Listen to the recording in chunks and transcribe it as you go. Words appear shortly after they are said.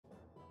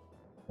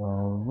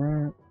All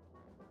right.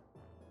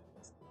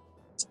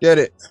 Let's get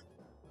it.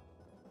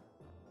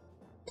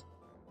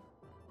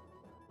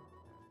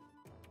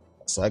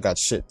 So I got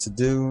shit to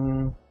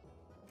do.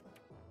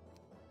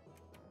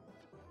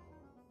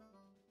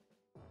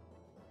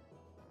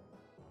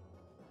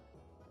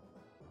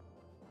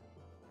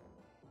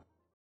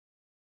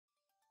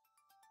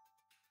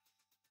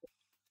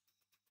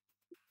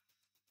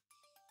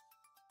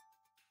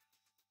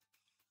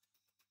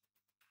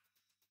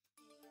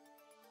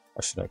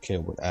 I should not care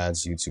what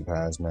ads YouTube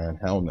has, man.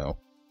 Hell no.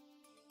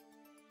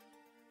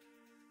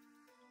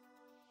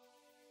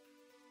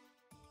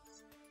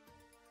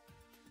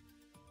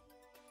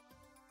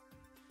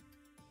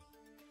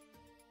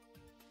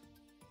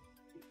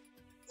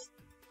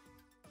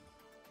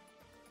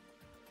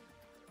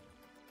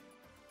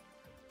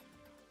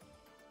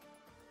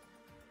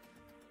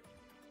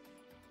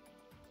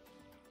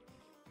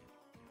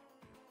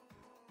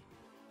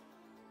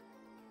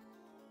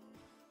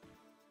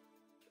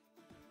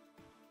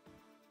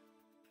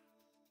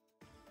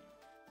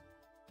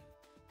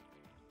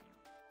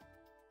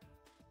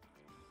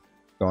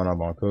 Going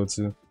up on code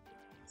 2.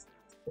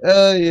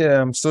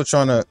 Yeah, I'm still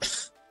trying to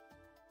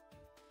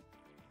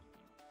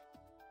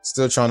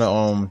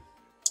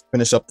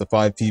finish up the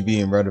 5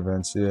 PV and red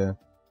events, yeah.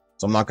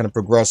 So I'm not gonna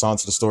progress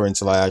onto the story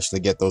until I actually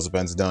get those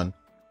events done.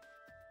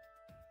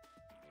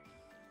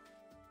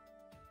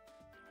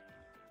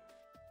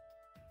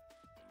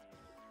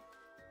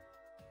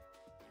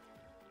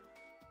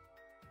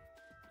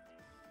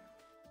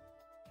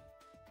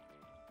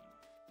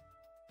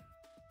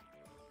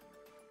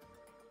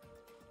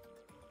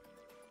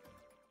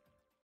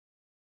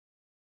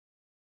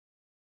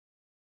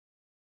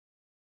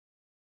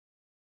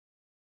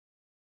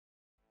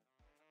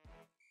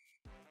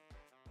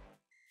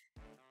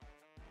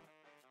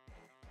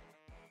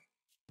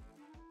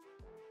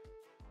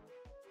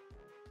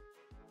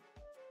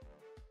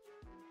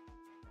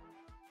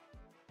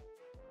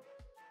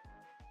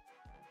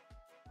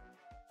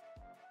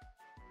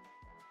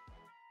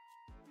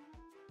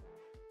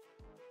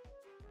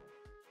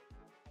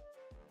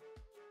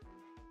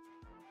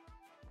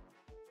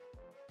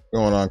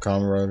 Going on,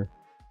 Comrade.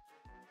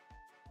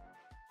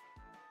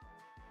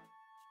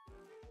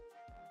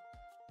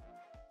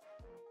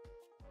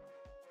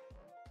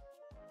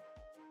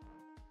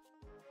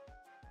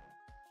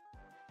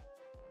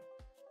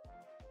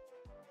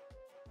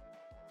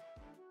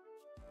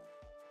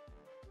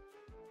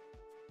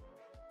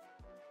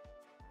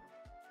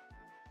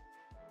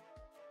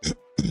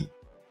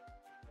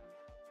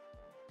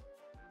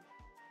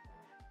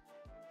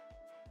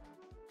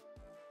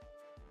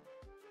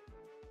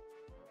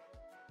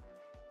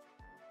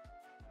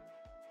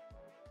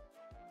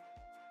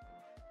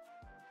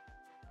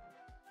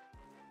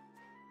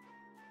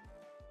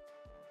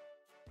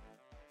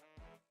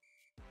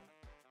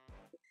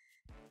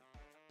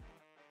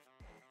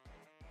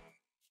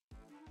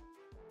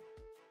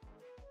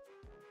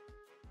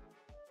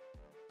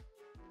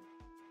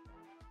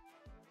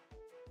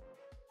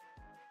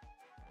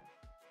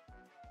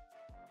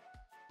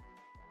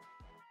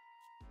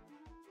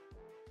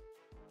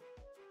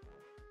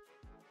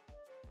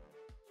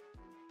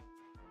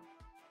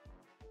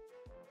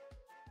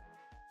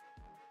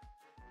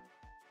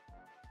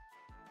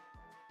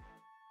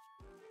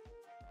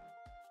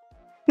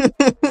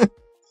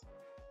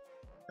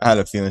 I had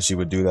a feeling she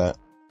would do that.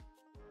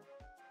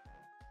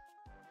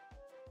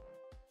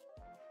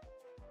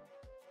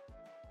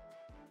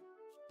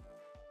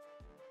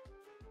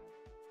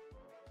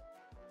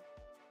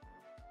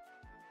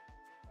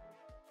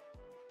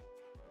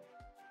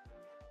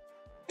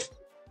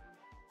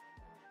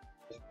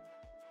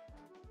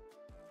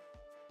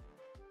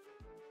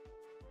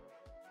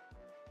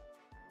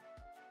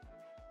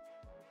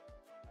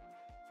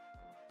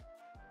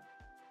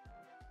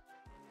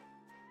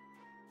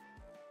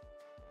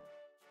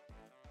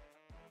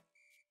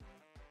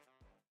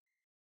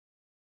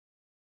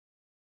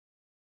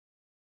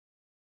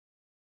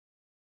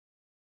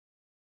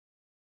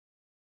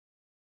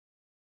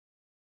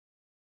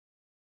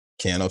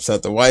 Can't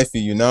upset the wifey,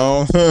 you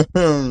know?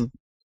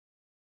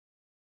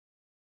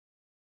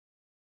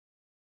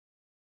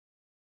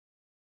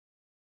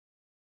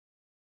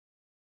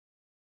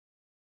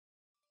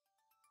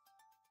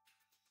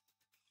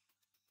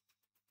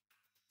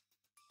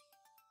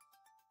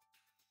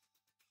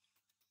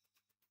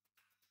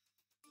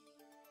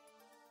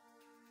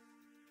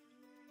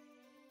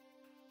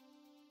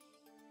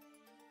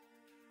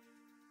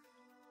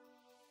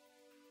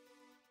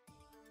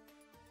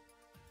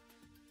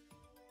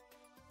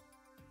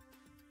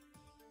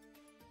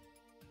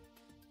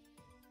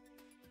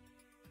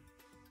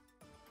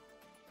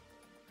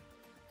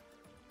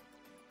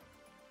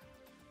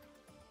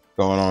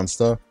 Going on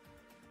stuff.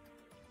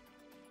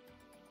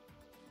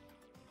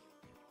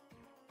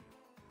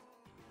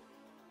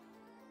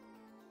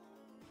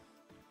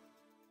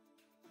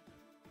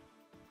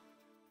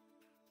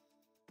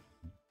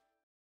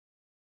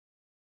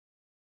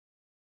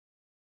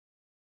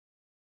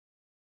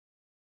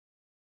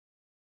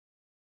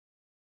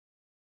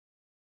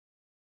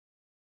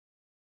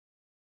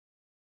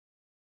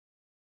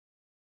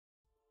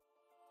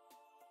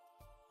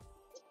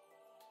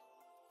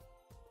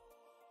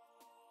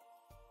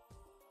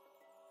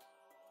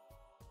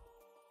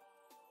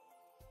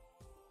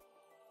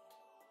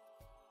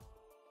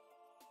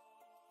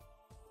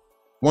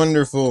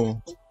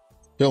 Wonderful.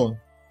 Killing.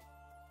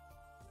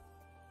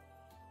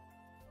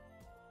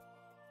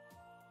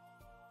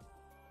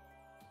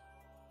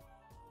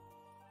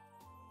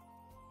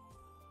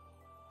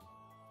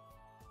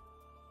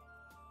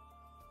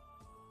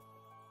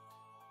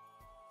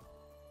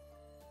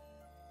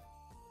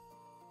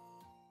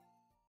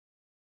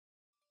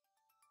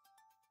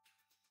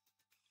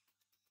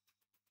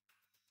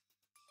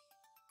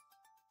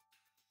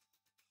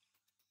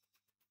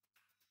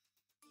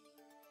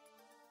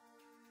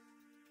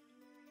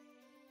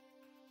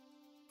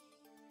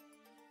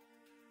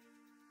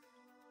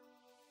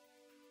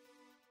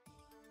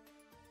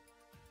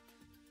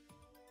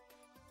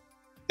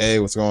 Hey,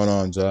 what's going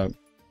on, Job?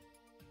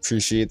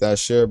 Appreciate that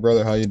share,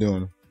 brother. How you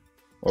doing?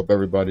 Hope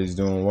everybody's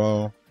doing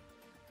well.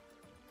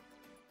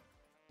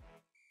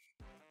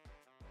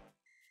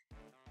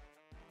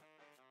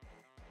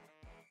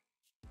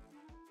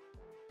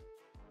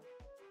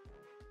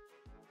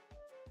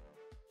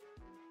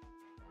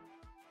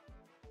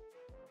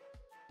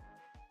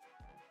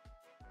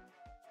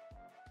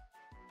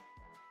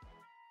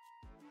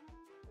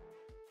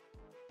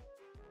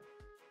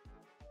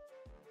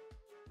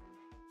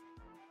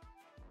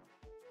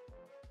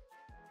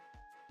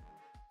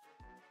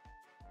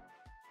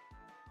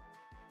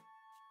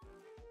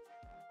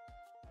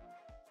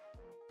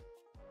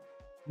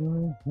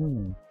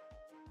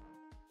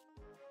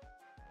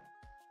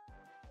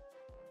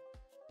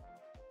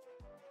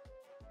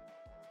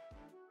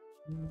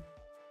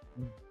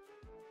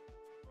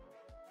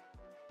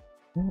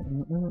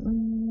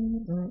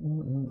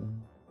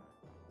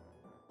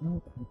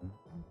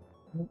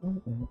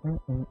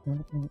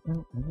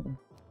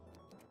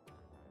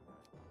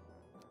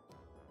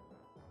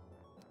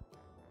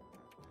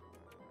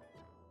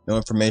 No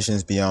information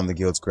is beyond the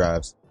guild's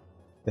grasp.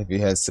 If he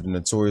heads to the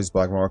notorious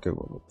black market,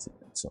 we'll look for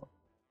it. So,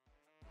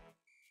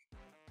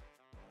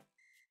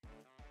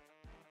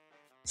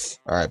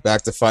 all right,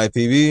 back to 5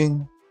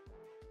 PB.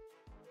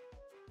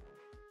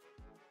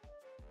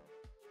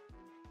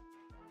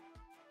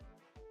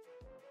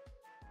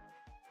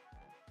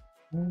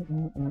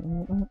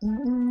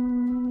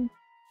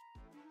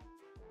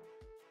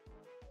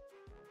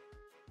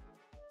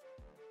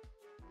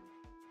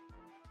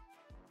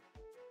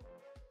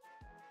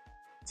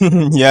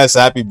 Yes,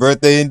 happy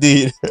birthday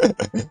indeed.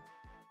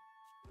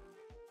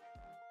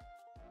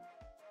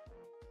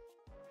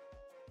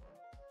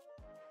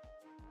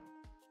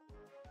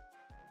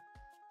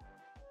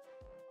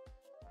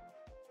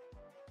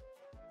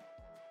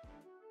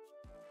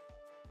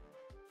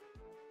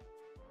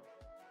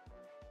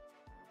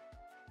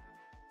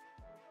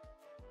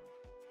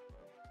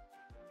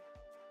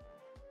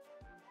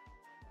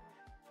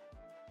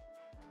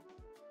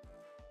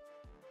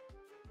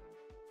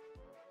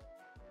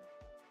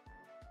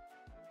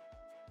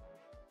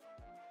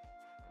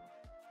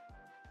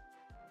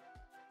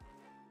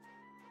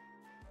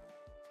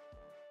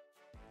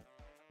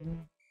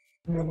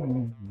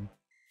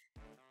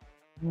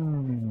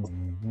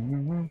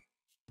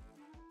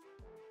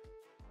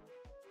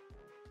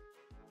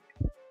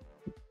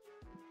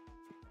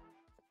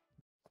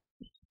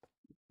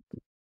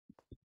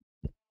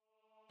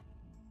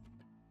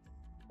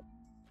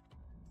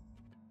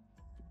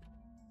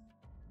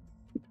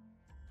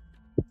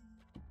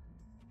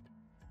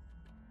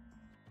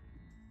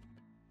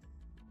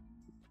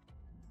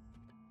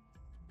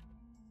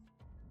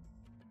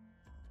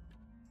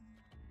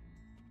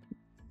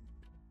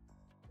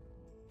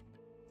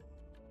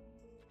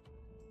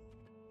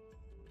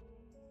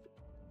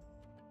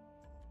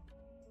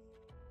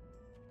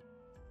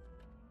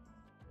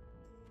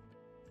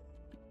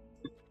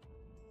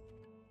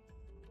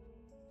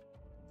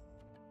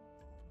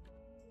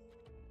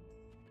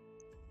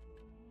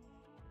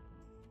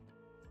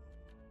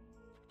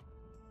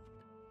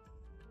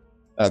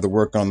 I had to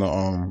work on the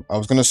I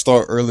was gonna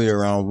start earlier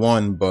around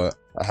 1, but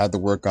I had to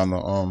work on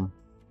the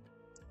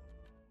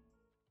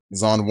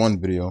Zon 1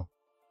 video.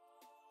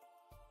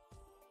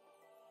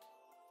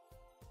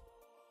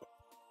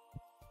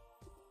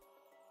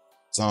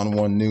 Zon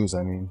 1 news,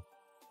 I mean.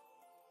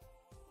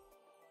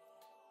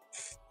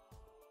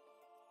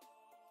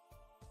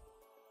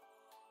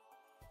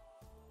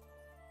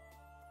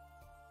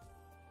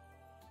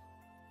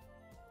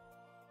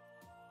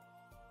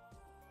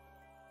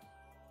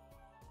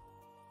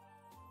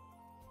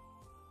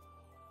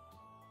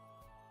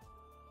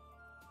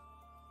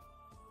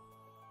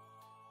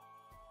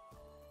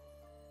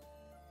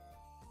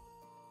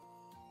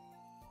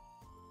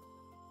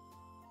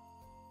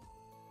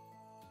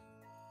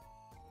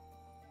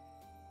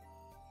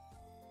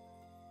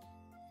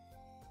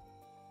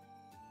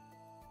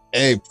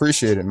 Hey,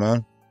 appreciate it,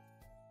 man.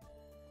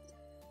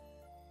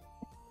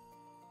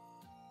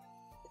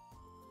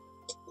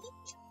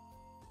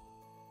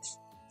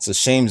 It's a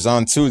shame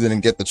Zon 2 didn't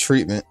get the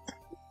treatment.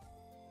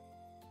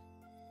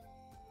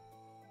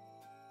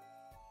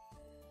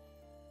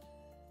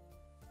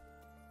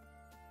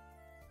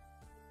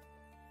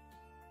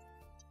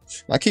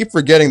 I keep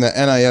forgetting that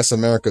NIS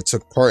America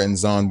took part in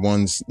Zon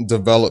 1's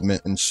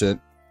development and shit.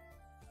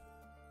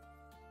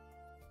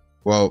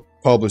 Well,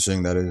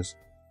 publishing, that is.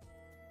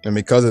 And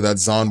because of that,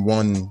 Zon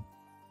 1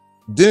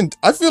 didn't.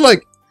 I feel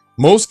like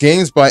most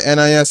games by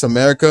NIS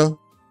America.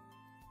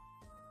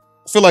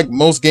 I feel like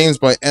most games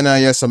by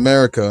NIS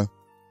America.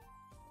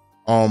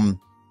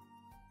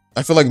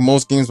 I feel like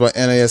most games by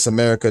NIS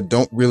America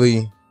don't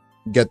really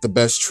get the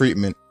best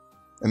treatment,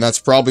 and that's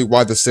probably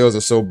why the sales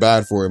are so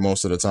bad for it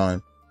most of the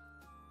time.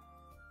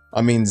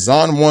 I mean,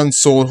 Zon 1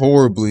 sold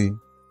horribly,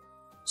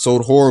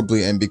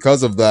 and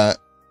because of that,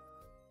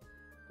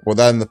 well,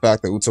 that and the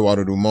fact that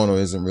Utawaru Mono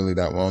isn't really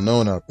that well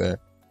known out there,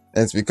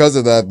 and it's because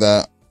of that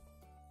that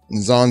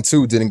Zon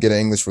 2 didn't get an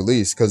English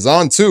release, because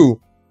Zon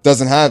 2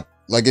 doesn't have,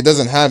 like, it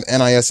doesn't have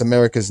NIS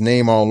America's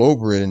name all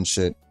over it and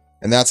shit.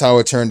 And that's how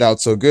it turned out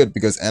so good,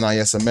 because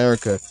NIS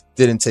America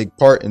didn't take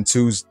part in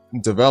 2's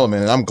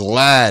development. And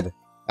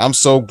I'm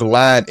so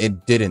glad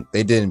it didn't.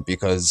 They didn't,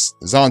 because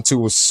Zon 2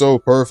 was so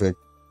perfect.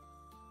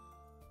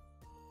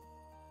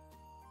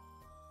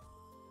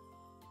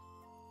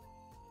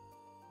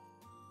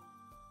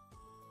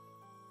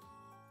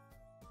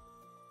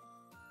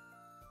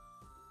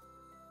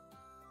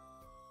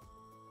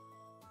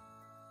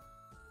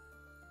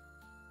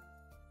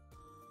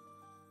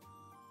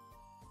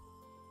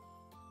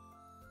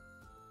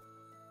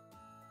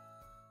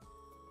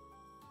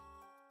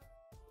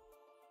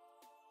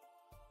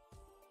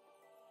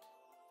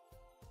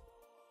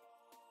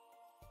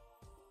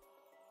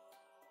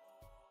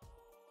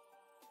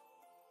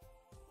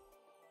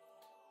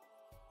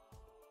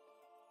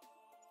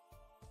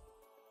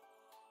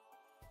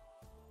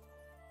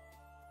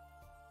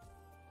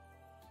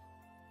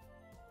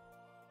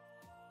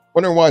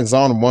 Wondering why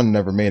Zon 1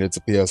 never made it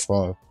to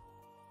PS5.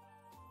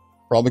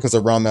 Probably because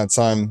around that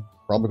time,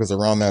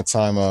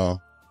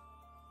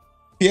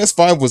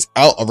 PS5 was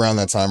out around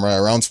that time, right?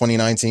 Around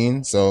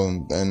 2019.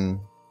 So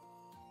then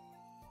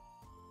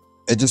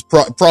it just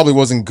probably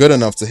wasn't good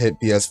enough to hit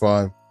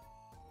PS5.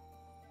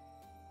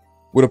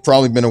 Would have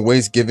probably been a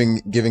waste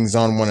giving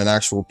Zon 1 an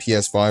actual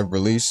PS5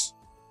 release,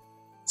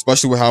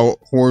 especially with how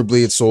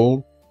horribly it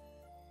sold.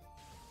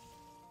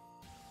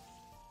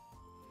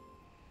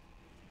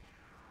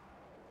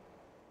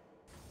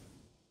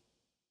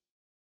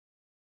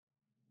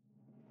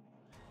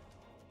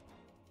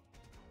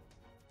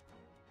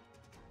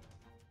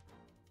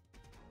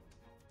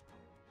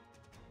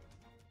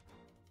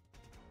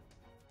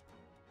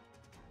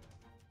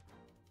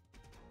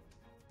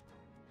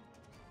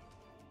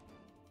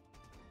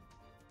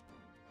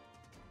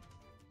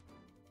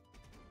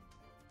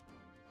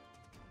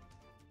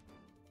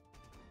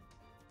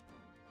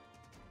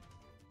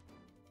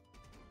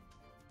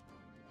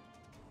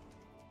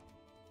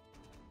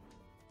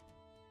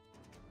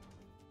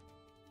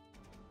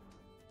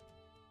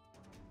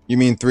 You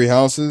mean Three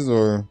Houses,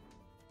 or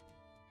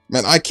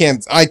man? I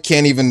can't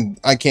even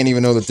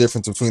know the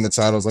difference between the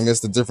titles. I guess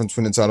the difference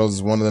between the titles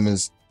is one of them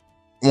is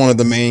one of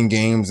the main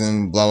games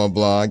and blah blah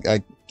blah.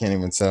 I can't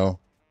even tell.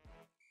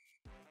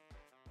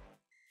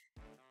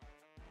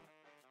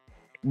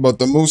 But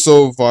the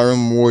Muso Fire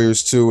Emblem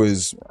Warriors 2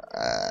 is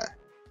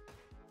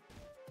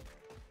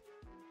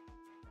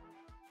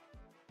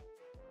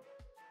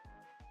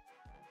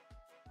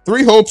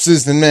Three Hopes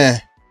is the meh.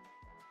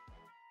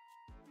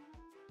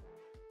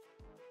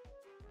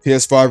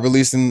 PS5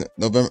 released in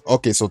November.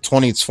 Okay, so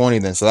 2020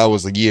 then. So that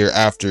was a year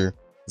after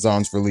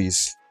Zon's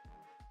release.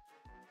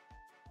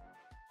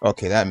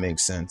 Okay, that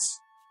makes sense.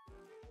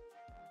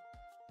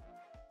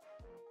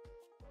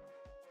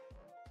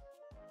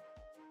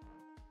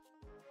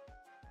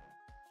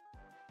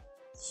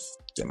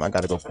 Damn, I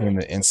gotta go clean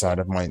the inside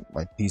of my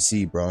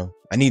PC, bro.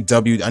 I need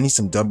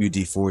some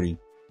WD-40.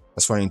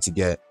 That's what I need to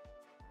get.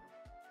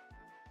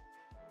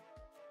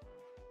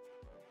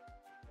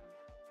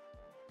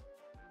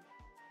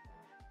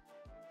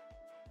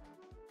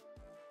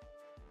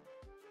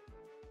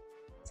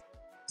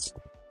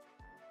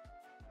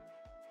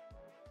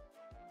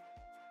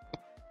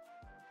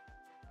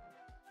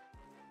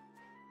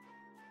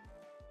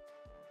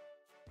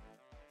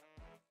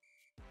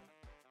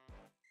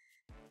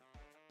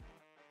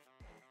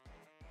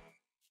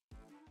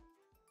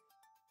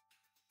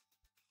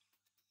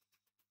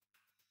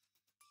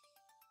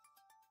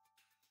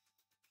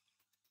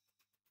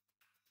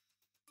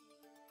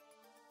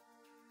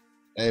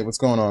 Hey, what's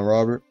going on,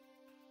 Robert?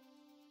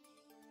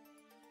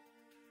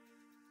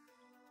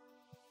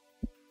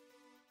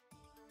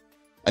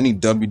 I need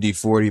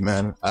WD-40,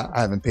 man.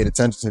 I haven't paid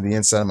attention to the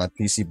inside of my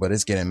PC, but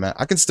it's getting mad.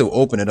 I can still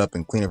open it up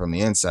and clean it from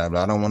the inside,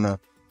 but I don't want to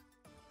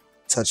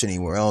touch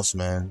anywhere else,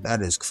 man.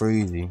 That is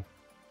crazy.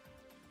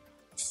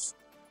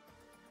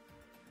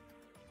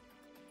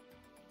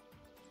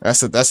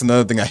 That's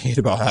another thing I hate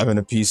about having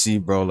a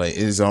PC, bro. Like,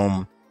 is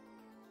I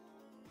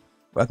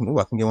can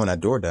get one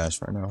at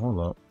DoorDash right now. Hold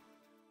up.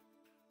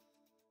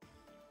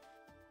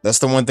 That's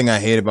the one thing I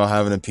hate about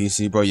having a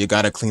PC, bro. You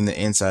gotta clean the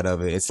inside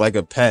of it. It's like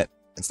a pet.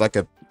 It's like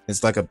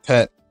a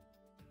pet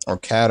or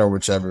cat or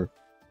whichever.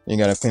 You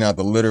gotta clean out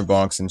the litter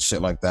box and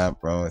shit like that,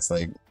 bro. It's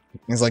like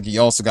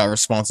you also got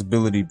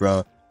responsibility,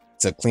 bro,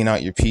 to clean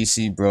out your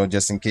PC, bro,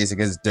 just in case it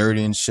gets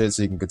dirty and shit,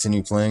 so you can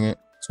continue playing it.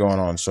 What's going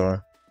on,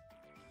 Shar?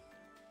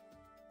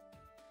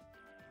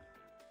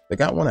 They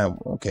got one at,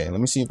 okay,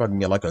 let me see if I can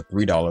get like a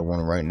 $3 one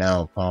right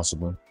now, if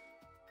possible.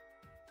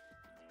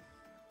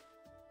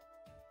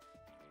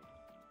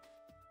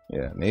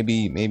 Yeah,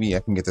 maybe I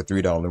can get the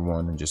 $3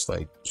 one and just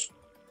like,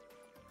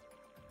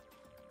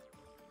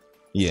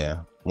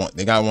 yeah,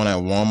 they got one at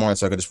Walmart,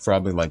 so I could just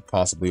probably like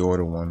possibly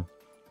order one.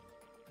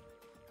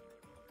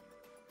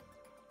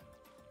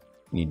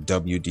 Need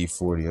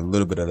WD-40, a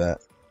little bit of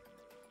that.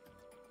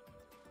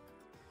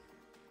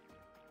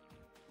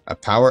 A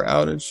power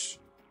outage?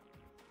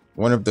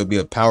 Wonder if there'll be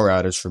a power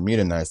outage for me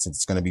tonight since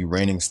it's gonna be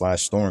raining /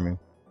 storming.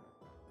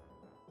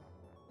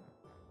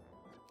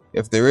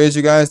 If there is,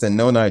 you guys, then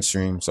no night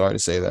stream. Sorry to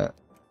say that.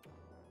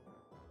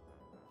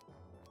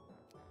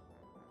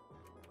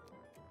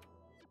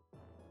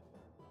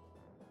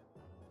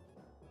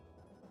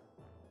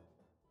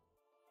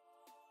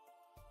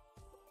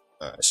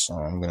 Alright, so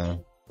I'm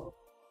gonna...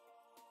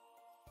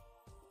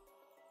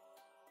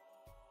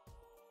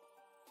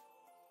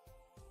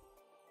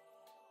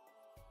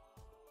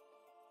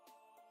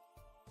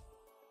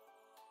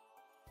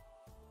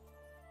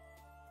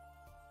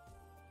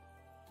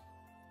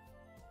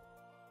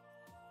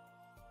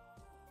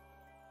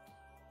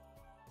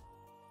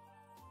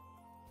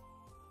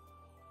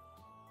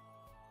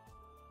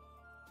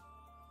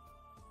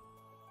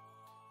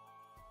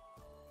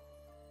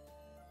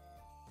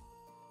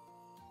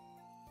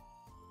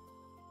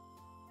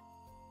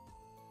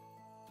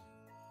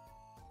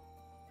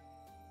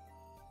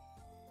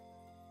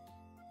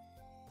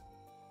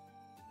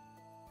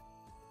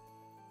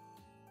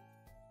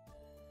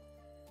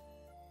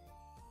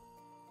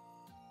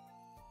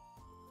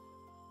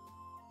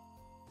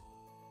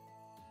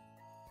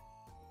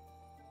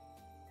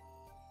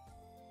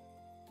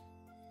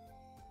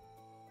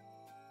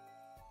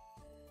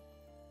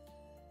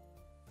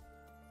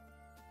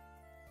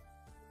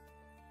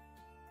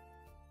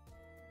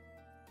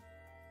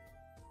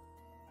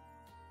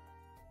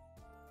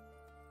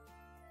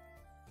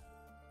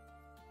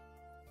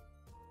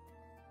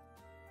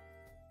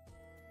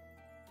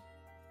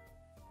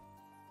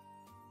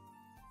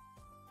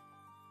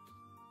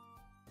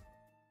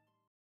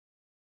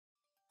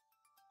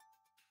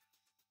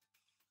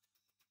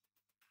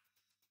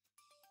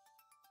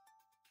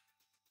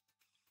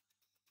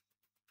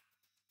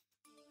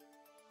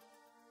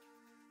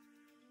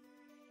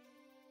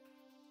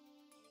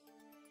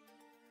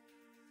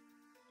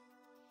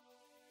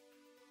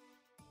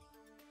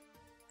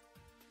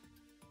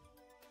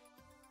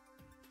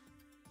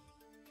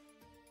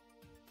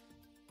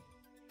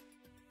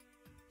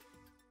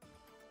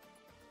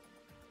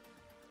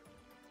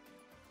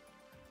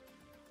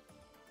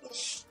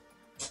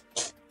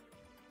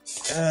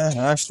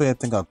 actually, I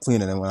think I'll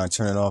clean it when I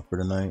turn it off for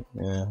tonight.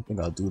 Yeah, I think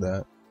I'll do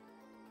that.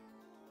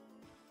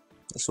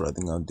 That's what I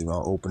think I'll do.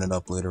 I'll open it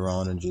up later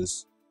on and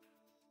just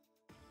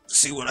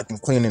see what I can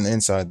clean in the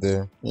inside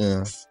there.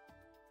 Yeah.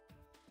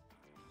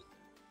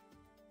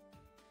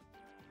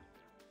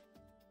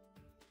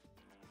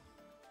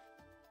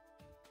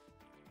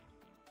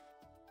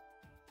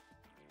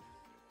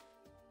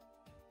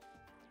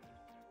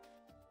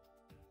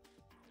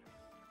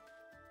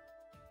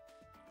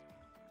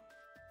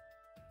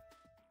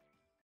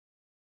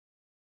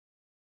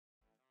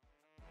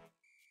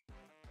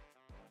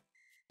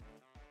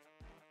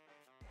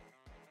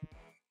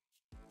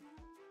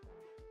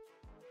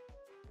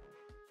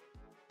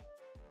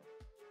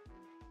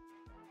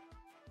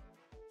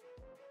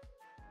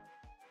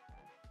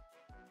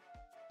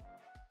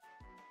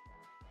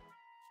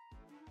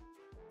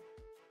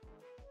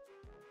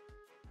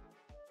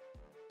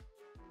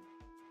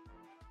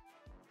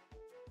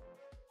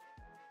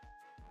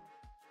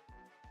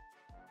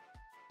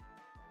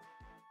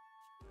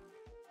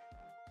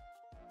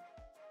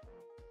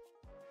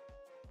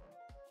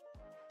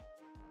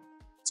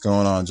 What's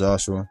going on,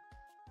 Joshua?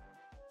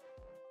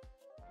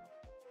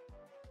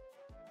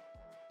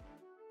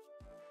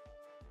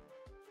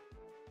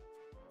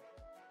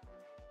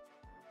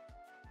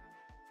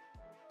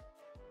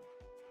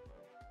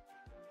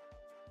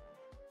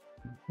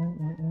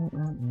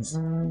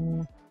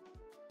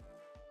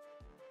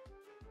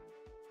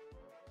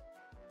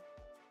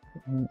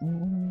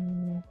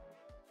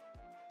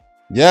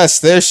 Yes,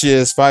 there she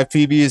is.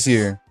 5PB is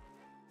here.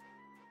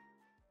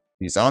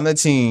 He's on the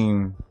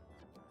team.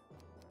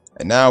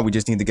 And now we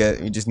just need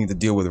to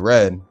deal with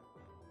red.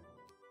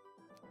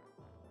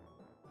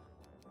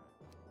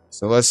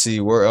 So let's see,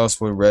 where else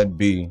would red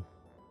be?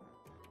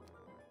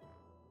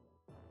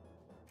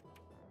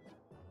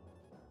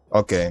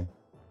 Okay.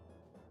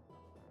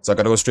 So I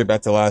gotta go straight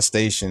back to last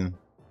station.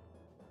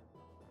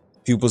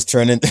 Pupils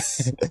turn into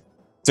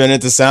turn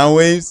into sound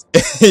waves.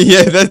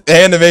 Yeah, that the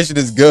animation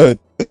is good.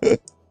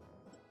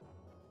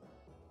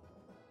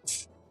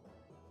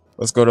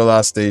 Let's go to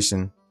last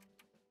station.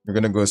 We're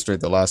gonna go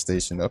straight to last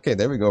station. Okay,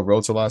 there we go.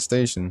 Roll to last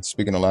station.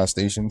 Speaking of last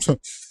station.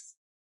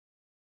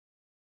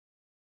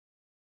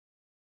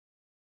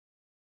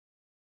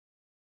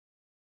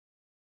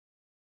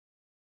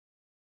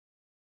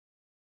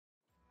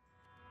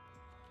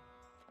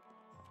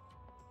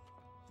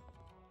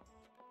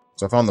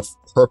 So I found the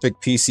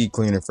perfect PC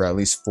cleaner for at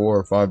least $4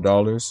 or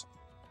 $5.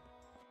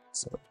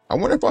 So I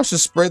wonder if I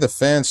should spray the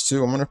fans too.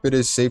 I wonder if it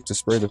is safe to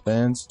spray the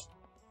fans.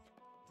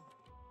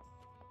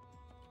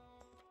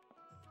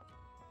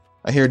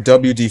 I hear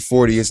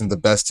WD-40 isn't the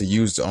best to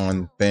use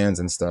on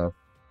fans and stuff.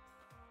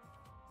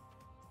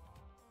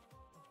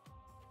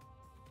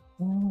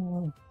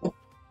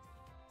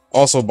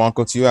 Also,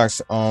 Bonko, you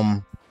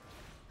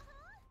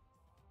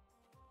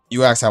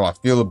asked how I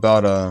feel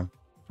about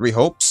Three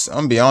Hopes. I'm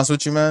gonna be honest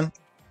with you, man.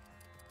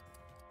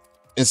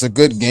 It's a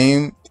good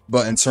game,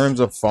 but in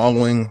terms of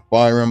following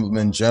Fire Emblem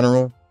in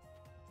general,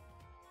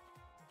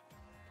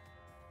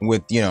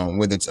 with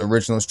its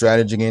original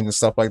strategy games and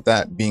stuff like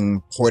that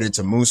being ported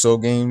to Muso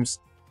games,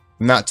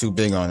 I'm not too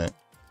big on it.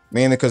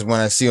 Mainly because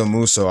when I see a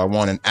Muso, I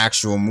want an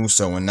actual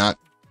Muso and not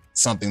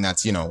something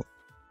that's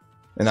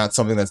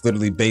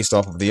literally based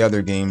off of the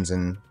other games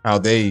and how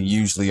they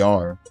usually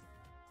are.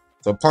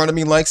 So part of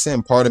me likes it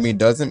and part of me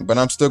doesn't, but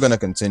I'm still gonna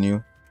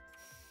continue.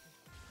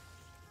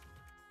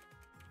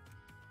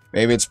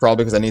 Maybe it's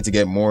probably because I need to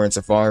get more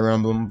into Fire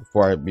Emblem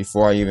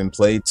before I even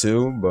play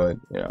 2, but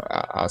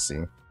I'll see.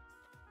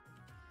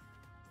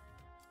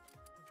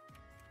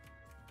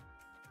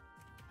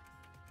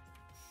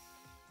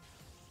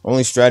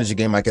 Only strategy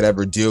game I could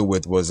ever deal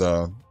with was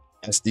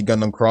SD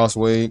Gundam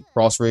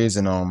Crossrays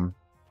and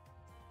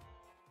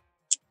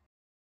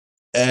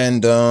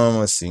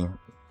let's see.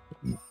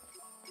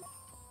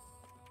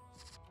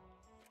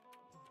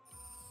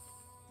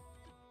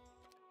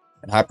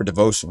 And Hyper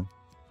Devotion.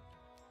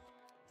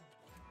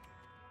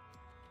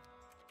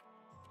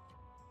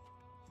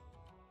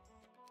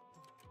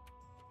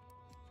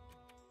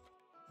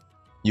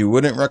 You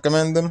wouldn't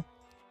recommend them?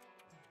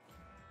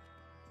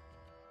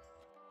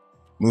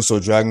 Muso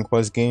Dragon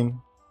Quest game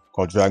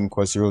called Dragon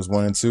Quest Heroes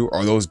 1 and 2.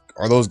 Are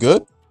those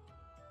good?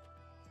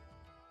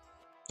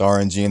 The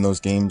RNG in those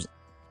games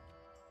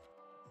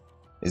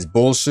is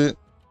bullshit.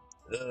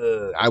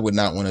 I would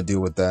not want to deal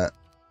with that.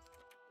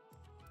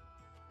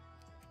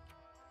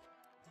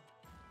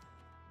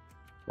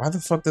 Why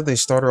the fuck did they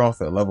start her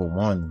off at level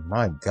 1?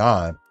 My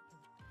god.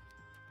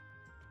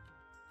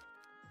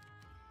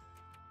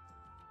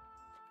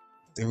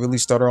 They really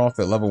start her off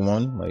at level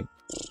 1? Like,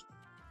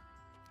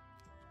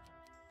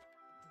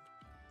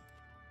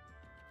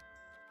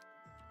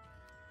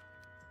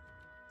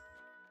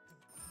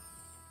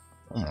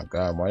 oh my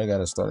god, why you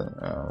gotta start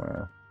her? Oh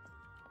man.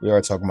 We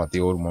are talking about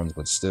the old ones,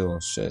 but still,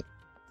 shit.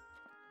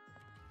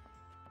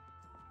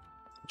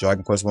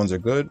 Dragon Quest ones are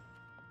good.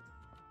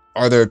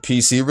 Are there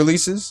PC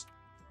releases?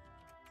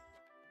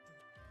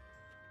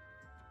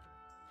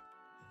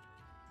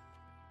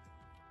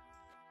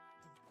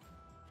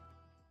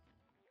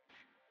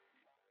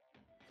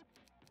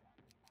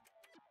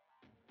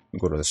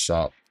 Go to the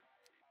shop.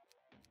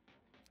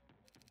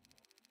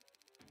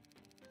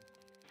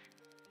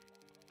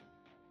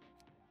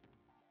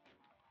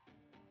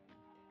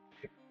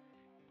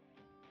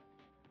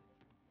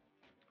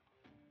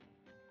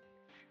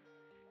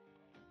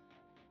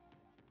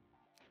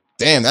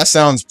 Damn, that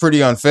sounds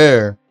pretty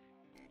unfair.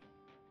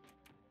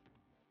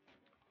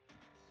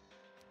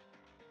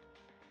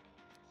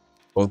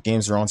 Both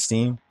games are on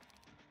Steam?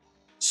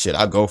 Shit,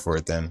 I'll go for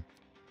it then.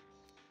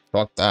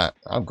 Fuck that.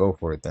 I'll go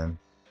for it then.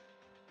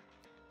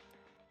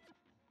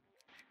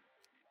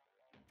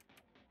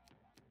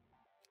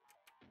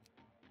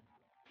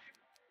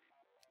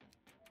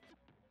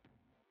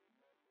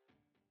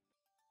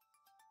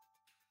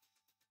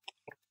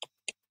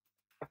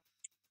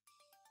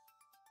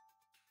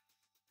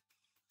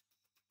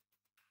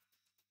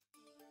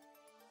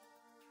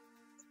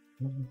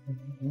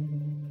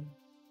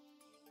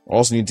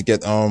 Also need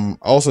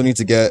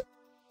to get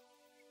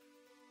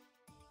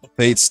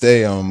Fate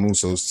Stay on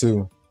Musos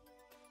too.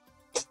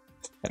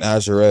 And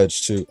Azure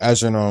Edge too.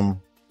 Azure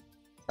and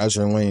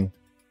Lane.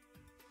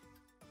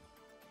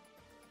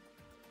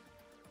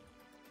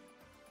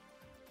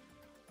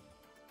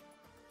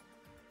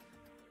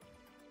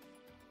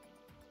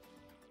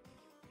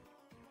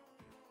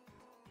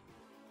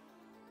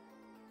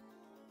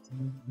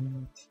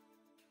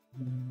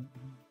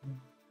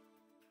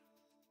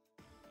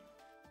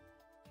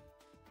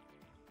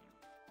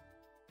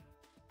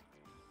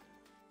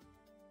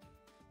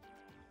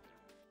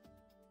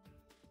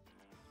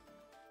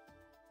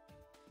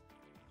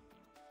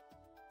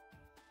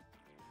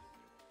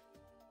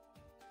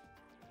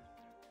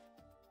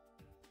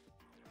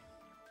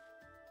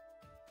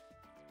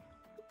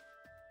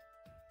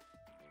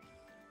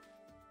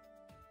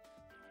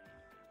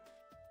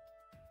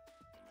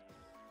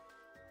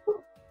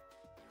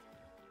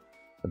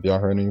 If y'all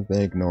heard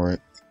anything, ignore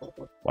it.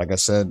 Like I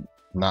said,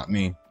 not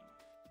me.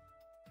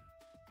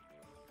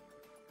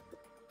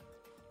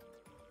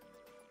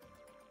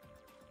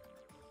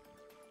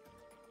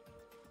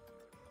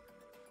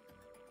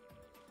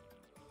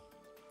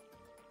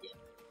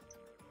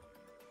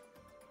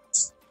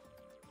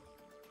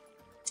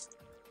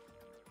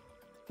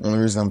 The only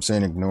reason I'm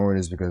saying ignore it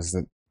is because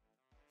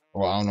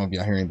well, I don't know if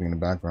y'all hear anything in the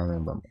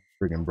background, but my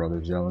freaking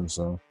brother's yelling,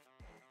 so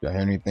if y'all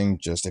hear anything,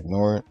 just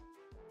ignore it.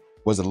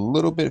 Was a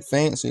little bit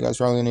faint, so you guys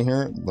probably didn't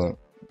hear it, but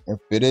if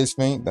it is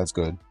faint, that's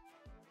good.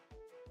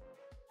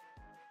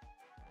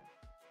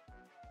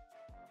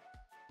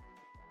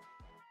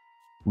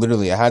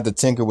 Literally, I had to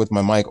tinker with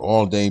my mic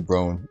all day,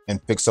 bro,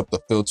 and fix up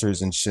the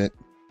filters and shit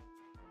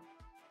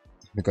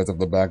because of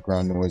the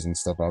background noise and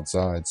stuff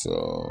outside,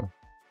 so...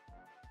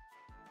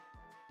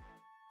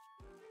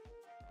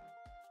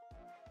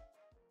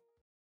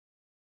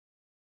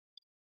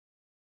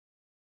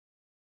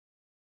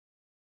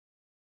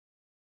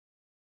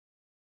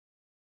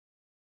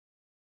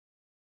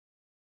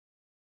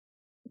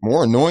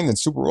 More annoying than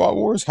Super Robot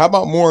Wars? How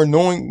about more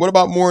annoying? What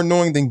about more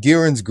annoying than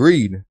Gihren's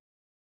Greed?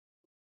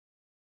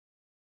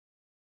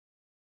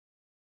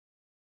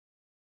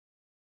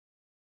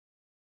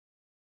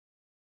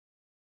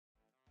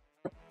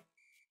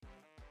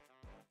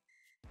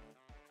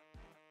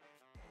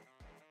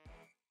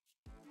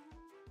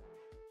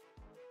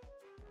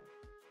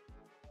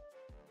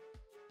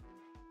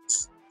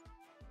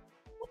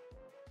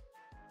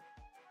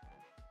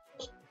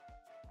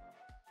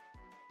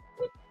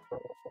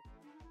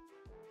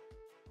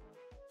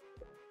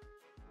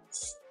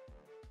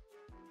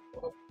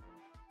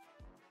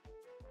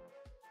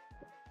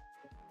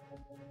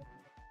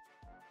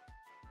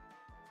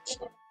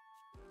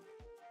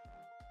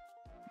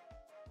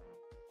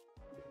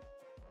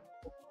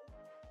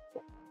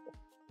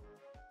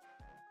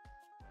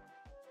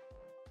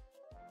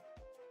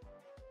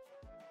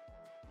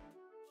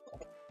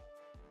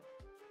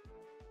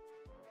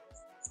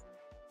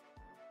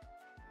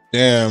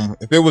 Damn,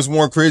 if it was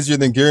more crazier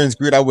than Gihren's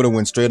Greed, I would have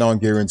went straight on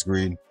Gihren's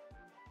Greed.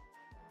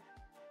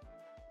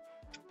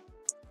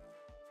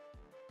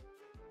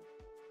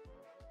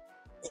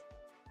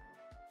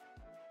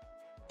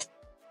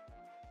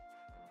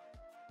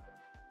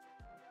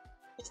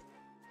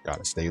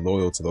 Gotta stay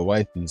loyal to the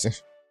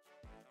wifeys.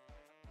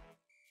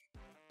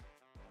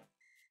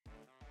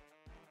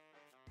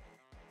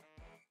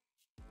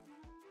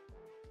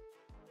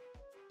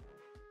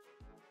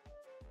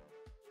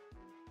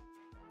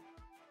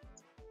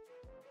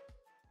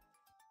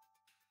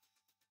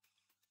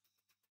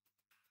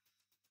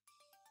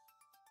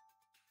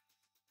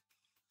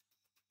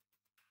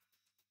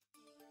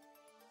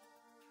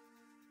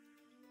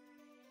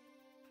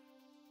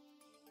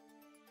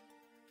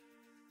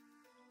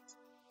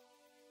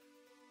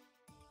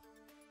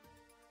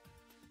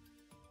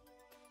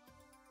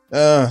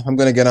 I'm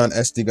gonna get on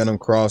SD Gundam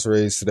Cross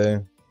Rays today.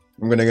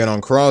 I'm gonna get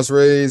on Cross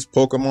Rays,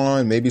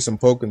 Pokemon, maybe some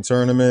Pokken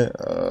Tournament.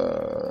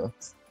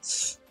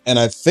 And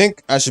I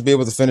think I should be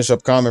able to finish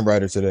up Kamen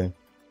Rider today.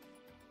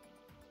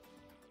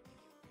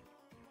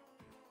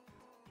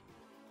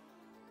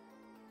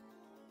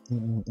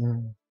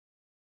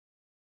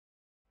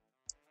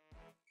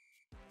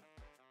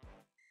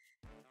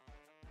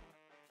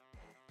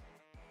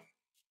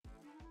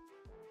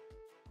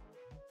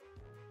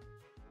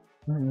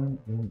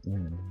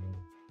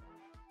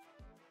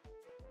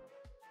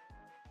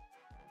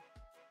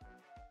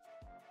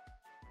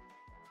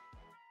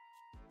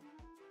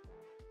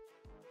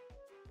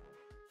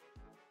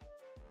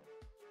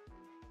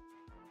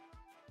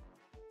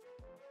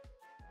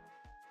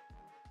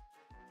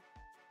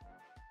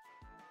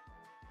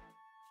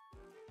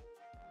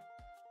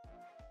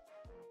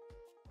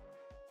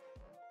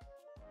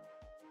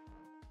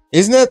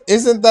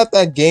 Isn't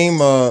that game?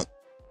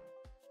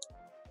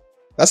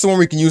 That's the one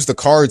where you can use the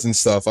cards and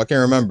stuff. I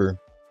can't remember.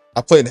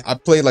 I played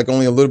like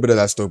only a little bit of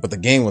that stuff, but the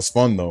game was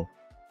fun though.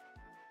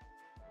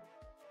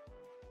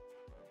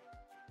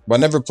 But I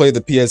never played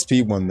the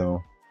PSP one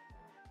though.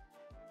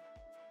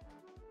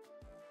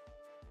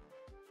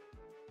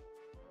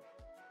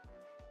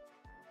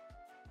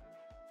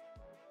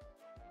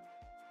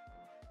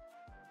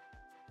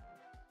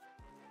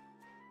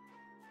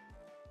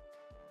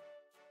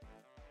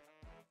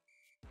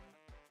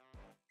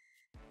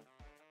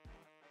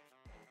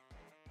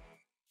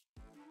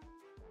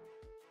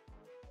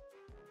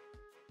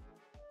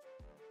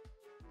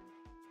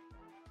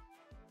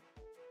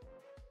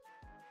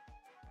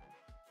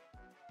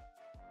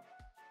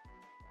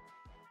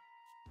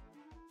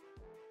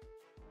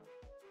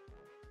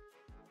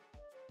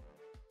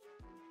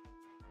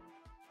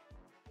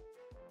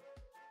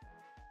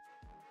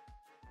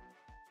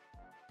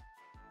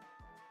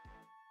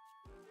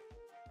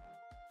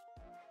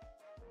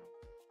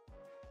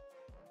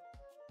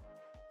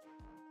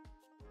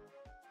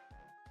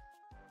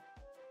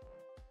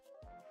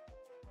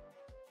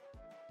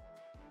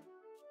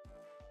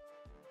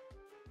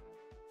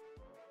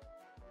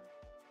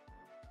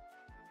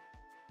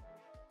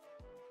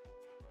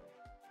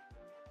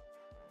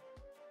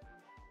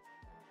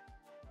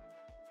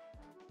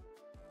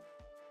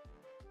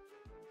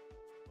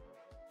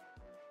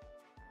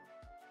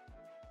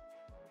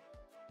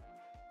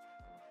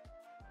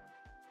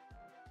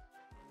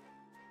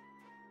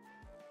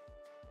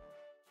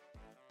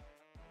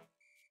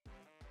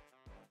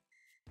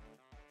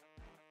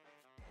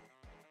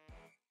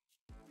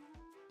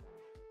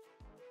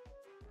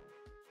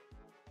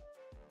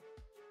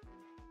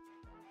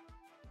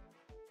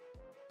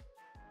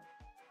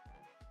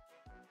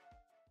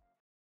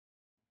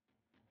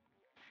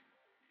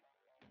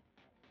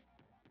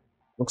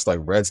 Looks like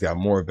Red's got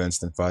more events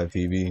than 5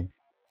 PB.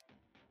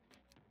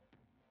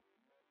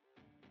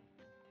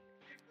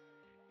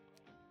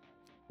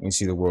 Let me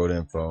see the world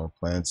info.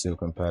 Plan 2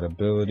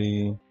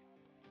 compatibility.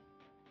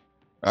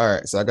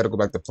 Alright, so I gotta go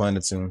back to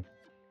Planetoon.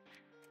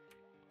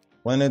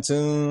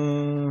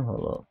 Planetoon.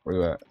 Hold up. Where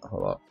you at?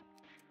 Hold up.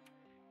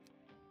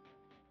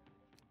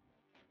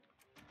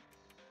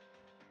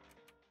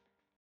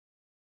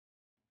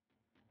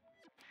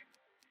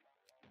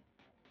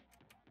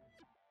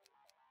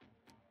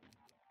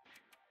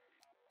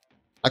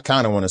 I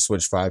kind of want to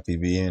switch 5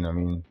 PB in. I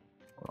mean,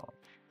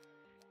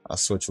 I'll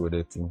switch with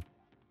it too.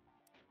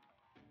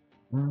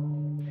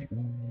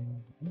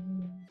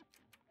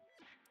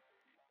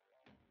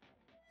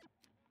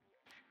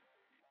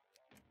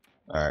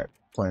 Alright,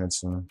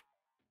 Planetoon.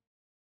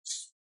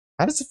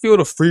 How does it feel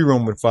to free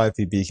roam with 5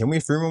 PB? Can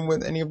we free roam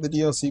with any of the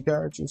DLC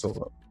characters? Hold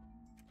up.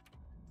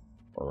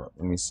 Hold up.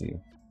 Let me see.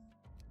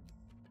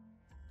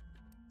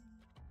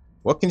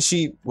 What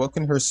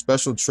can her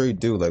special trait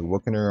do? Like,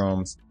 what can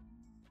her,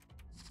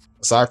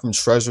 aside from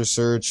treasure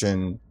search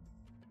and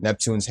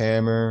Neptune's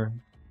hammer,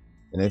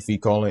 and if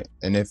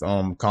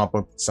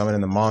compa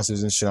summoning the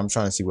monsters and shit, I'm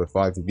trying to see what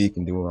 5 PB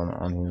can do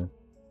on here.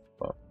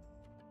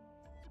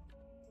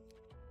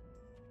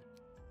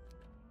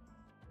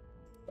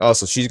 Oh,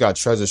 so she's got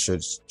treasure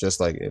search just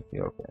like if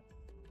okay.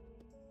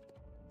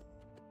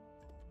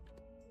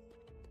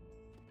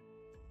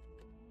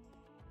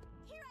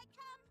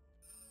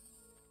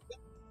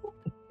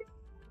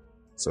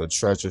 So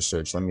treasure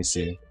search, let me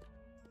see.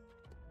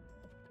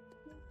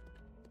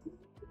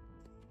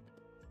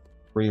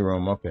 Free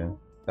roam, okay.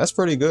 That's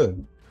pretty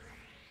good.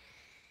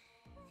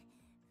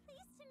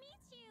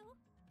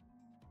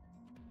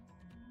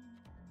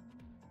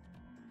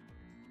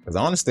 Because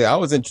honestly, I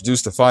was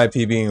introduced to 5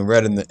 PB and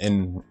Red in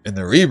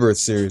the Rebirth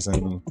series. I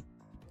mean,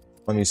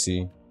 let me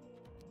see.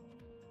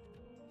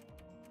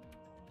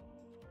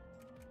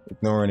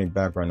 Ignore any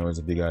background noise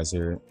if you guys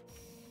hear it.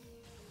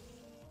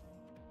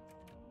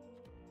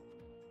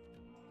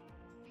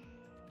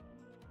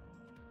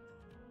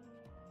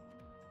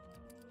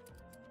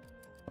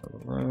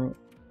 Alright.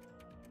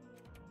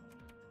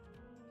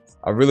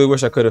 I really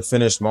wish I could have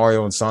finished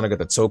Mario and Sonic at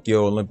the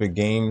Tokyo Olympic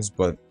Games,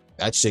 but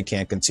that shit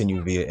can't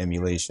continue via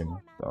emulation,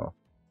 so.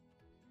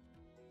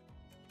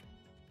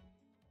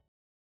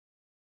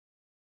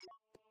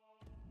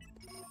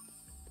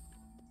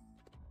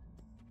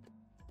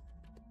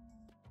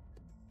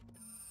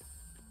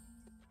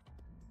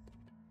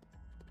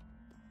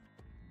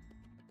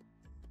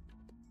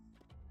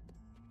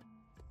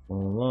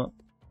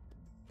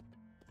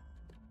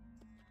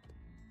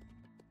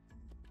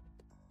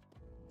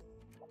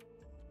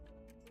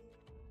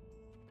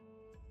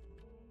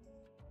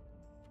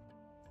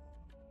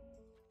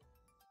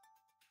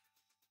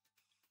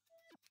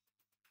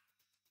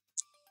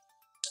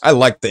 I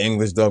like the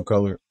English dub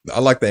color. I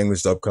like the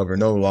English dub cover,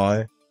 no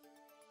lie.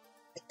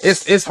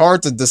 It's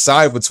hard to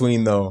decide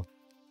between though.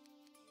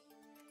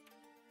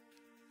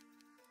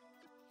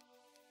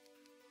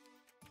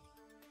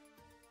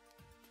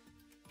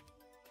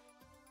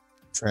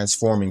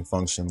 Transforming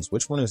functions.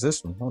 Which one is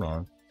this one? Hold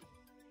on.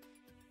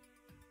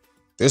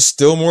 There's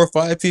still more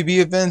 5 PB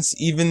events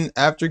even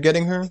after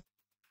getting her?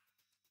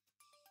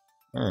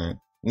 Alright.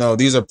 No,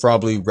 these are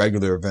probably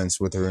regular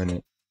events with her in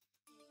it.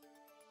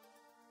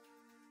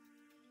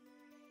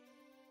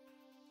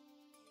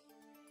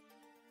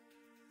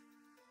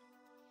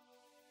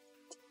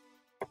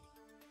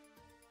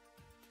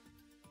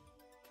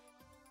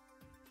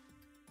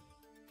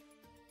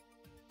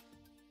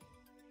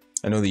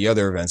 I know the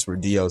other events were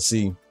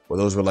DLC. Well,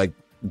 those were like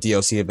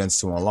DLC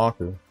events to unlock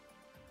her.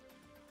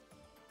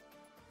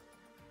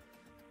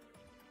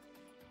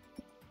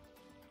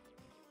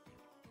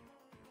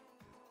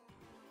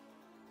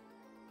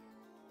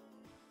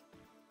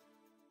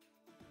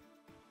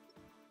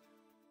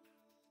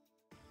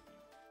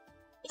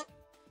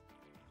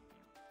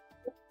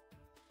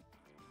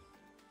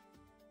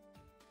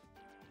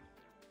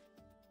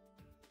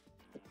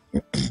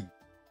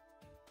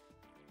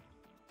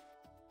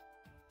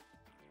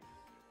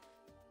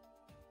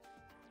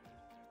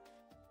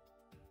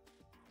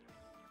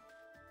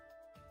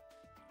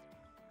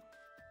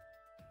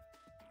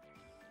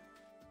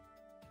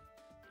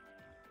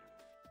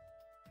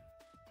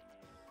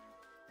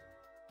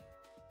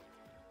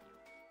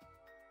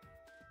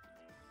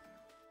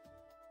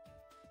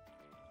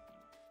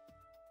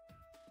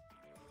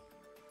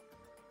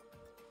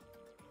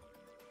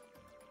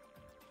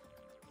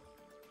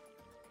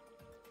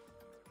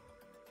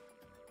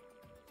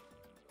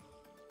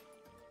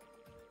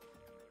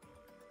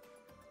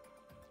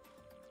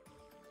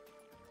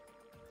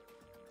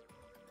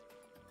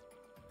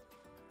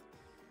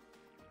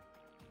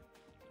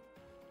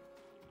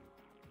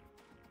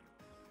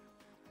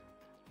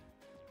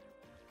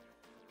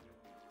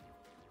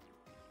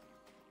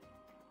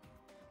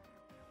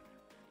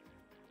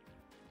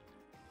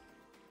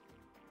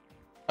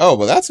 Oh,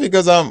 well, that's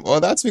because I'm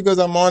honestly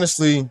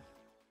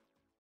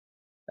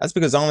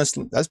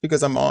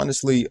I'm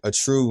honestly a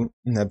true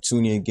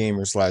Neptunia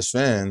gamer /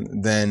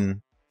 fan.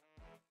 Then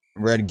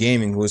Red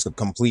Gaming, who is a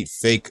complete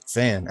fake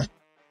fan.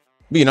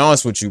 Being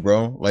honest with you,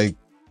 bro. Like,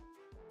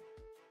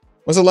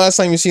 when's the last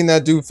time you seen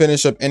that dude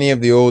finish up any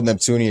of the old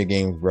Neptunia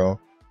games, bro?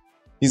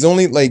 He's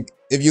only, like,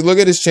 if you look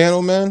at his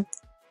channel, man,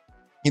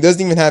 he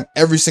doesn't even have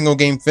every single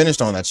game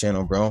finished on that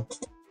channel, bro.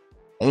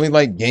 Only,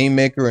 like, Game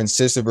Maker and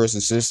Sister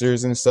versus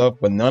Sisters and stuff,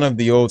 but none of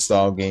the old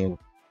style games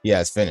he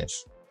has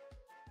finished.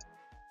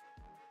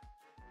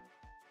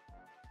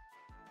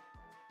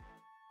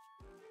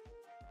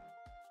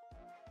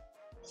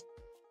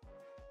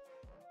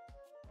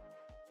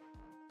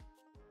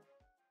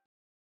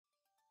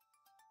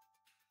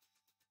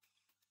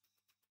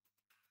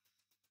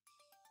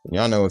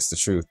 Y'all know it's the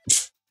truth.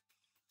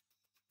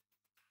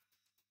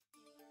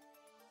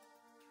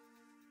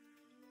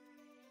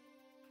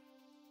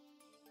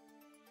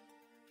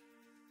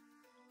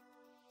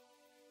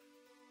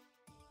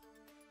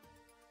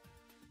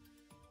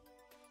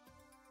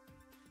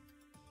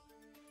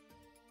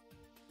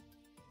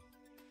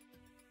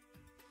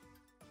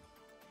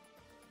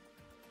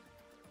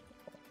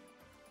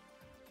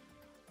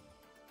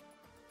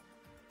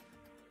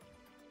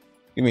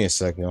 Give me a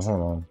second.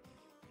 Hold on.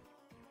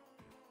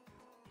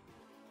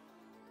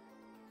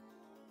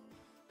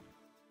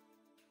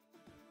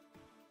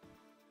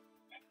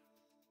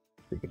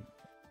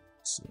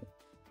 Let's see.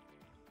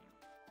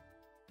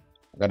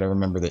 I gotta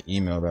remember the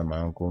email that my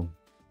uncle.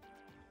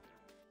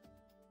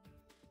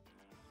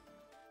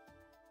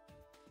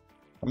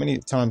 How many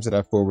times did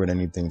I forward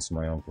anything to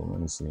my uncle?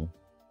 Let me see.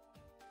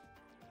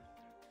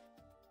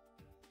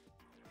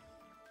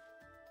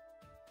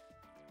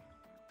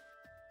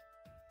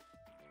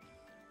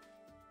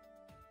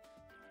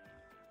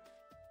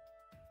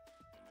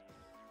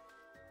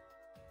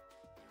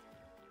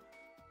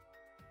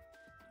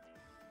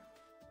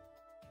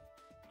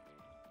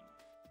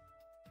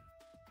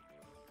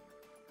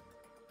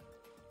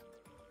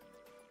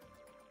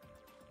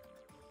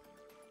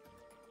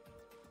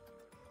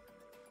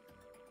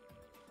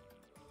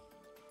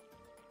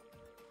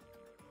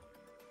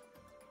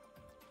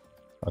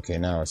 Okay,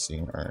 now I see.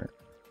 All right.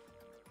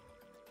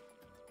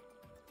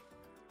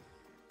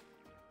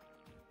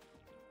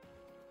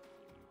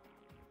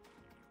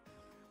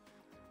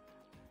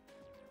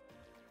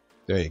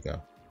 There you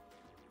go.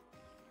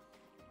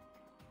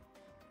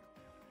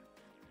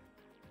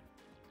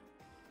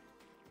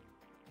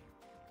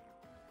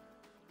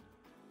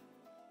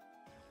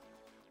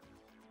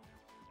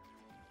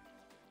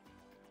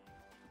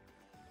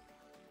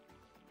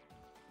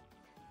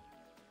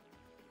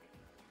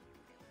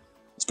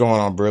 What's going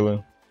on,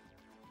 Brilla?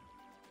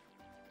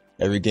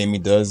 Every game he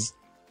does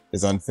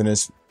is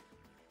unfinished.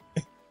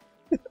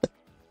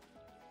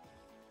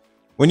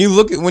 When you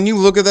look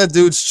at that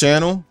dude's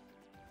channel,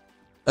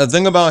 the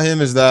thing about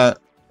him is that,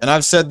 and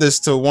I've said this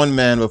to one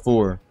man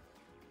before,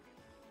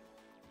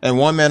 and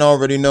one man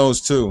already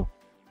knows too,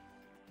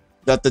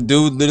 that the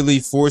dude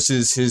literally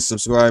forces his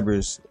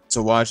subscribers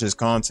to watch his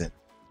content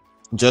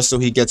just so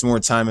he gets more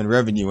time and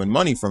revenue and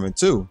money from it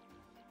too.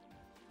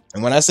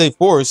 And when I say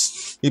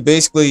force, he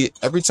basically,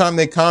 every time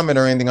they comment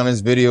or anything on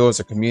his videos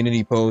or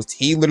community post,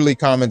 he literally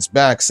comments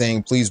back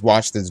saying, please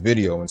watch this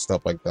video and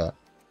stuff like that.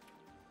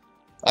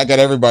 I got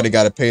everybody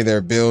got to pay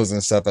their bills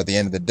and stuff at the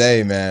end of the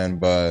day, man.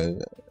 But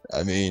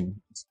I mean,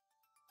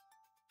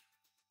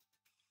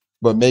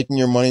 but making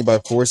your money by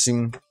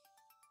forcing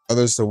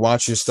others to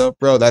watch your stuff,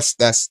 bro, that's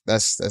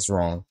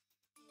wrong.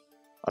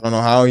 I don't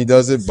know how he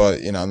does it,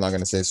 but you know, I'm not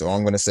gonna say so. All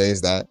I'm gonna say is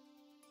that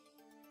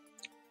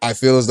I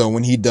feel as though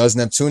when he does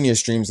Neptunia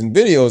streams and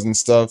videos and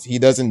stuff, he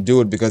doesn't do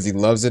it because he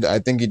loves it. I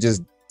think he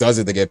just does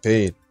it to get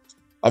paid.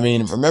 I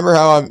mean, remember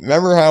how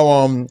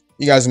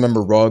you guys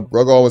remember Rug?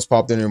 Rug always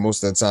popped in here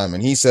most of the time,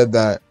 and he said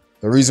that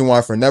the reason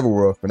why for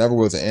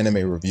Neverworld's an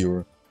anime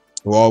reviewer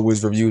who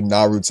always reviewed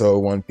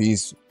Naruto, One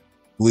Piece,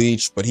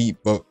 Bleach,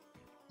 but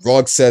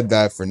Rug said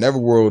that for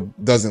Neverworld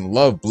doesn't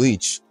love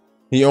Bleach.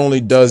 He only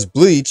does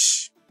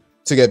Bleach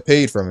to get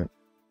paid from it.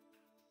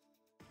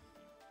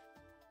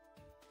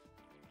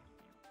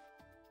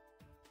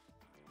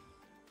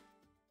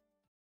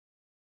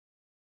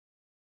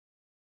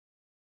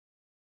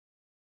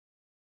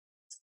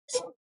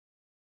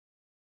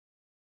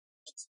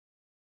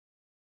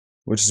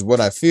 Which is what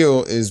I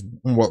feel is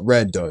what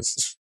Red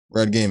does.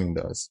 Red Gaming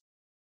does.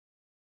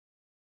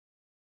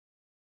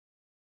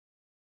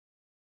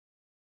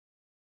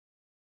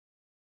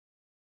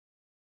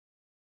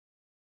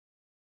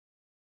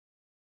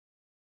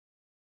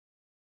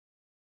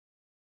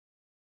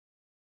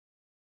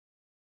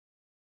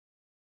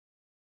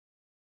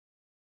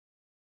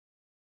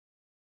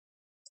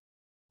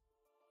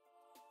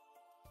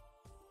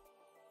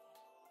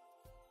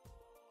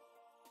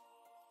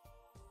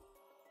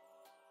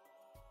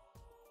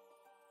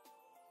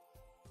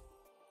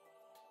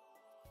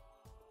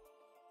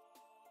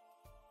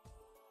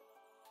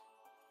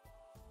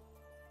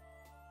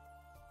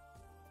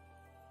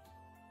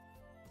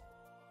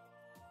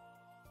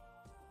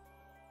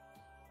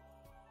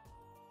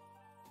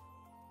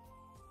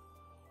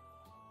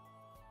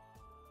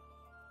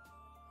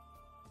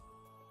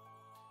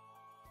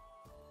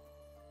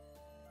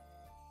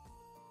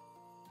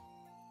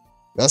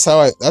 That's how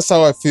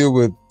I feel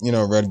with,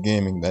 Red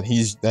Gaming, that he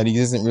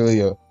isn't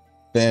really a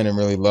fan and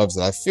really loves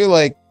it. I feel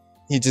like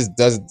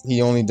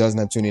he only does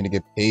Neptunia to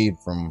get paid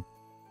from,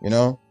 you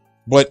know.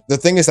 But the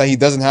thing is that he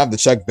doesn't have the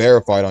check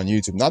verified on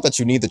YouTube. Not that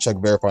you need the check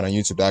verified on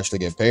YouTube to actually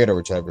get paid or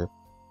whichever.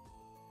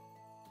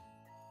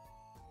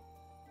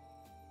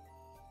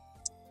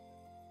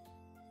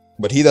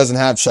 But he doesn't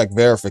have check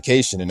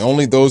verification, and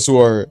those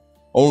who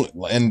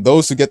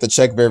get the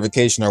check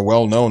verification are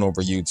well known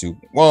over YouTube.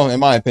 Well, in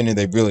my opinion,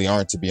 they really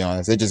aren't, to be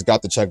honest. They just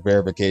got the check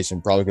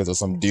verification probably because of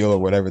some deal or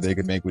whatever they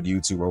could make with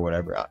YouTube or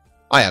whatever.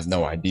 I have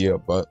no idea,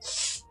 but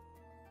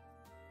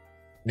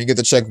when you get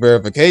the check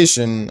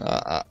verification,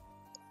 I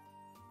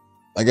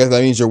guess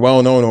that means you're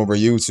well known over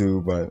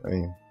YouTube.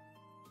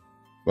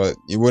 But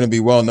you wouldn't be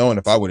well known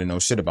if I wouldn't know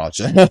shit about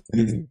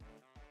you.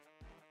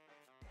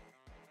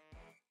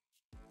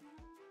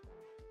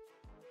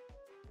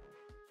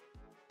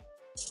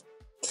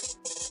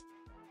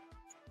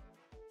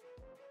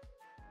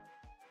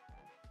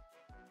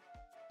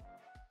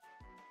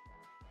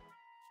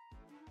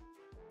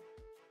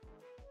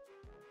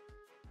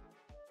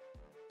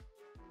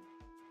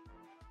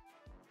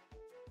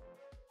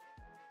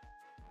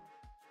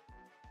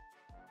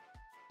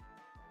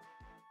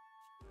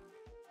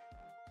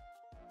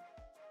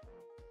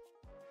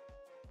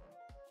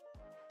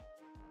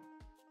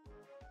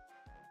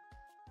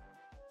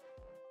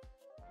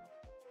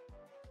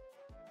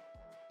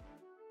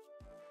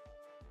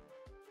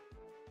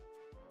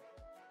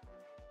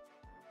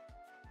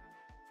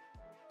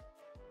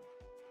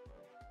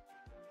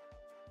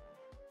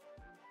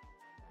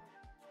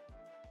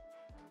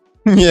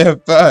 Yeah,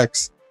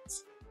 facts.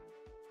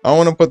 I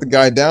want to put the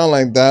guy down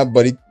like that,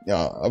 but I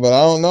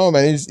don't know,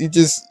 man. He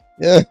just,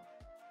 yeah.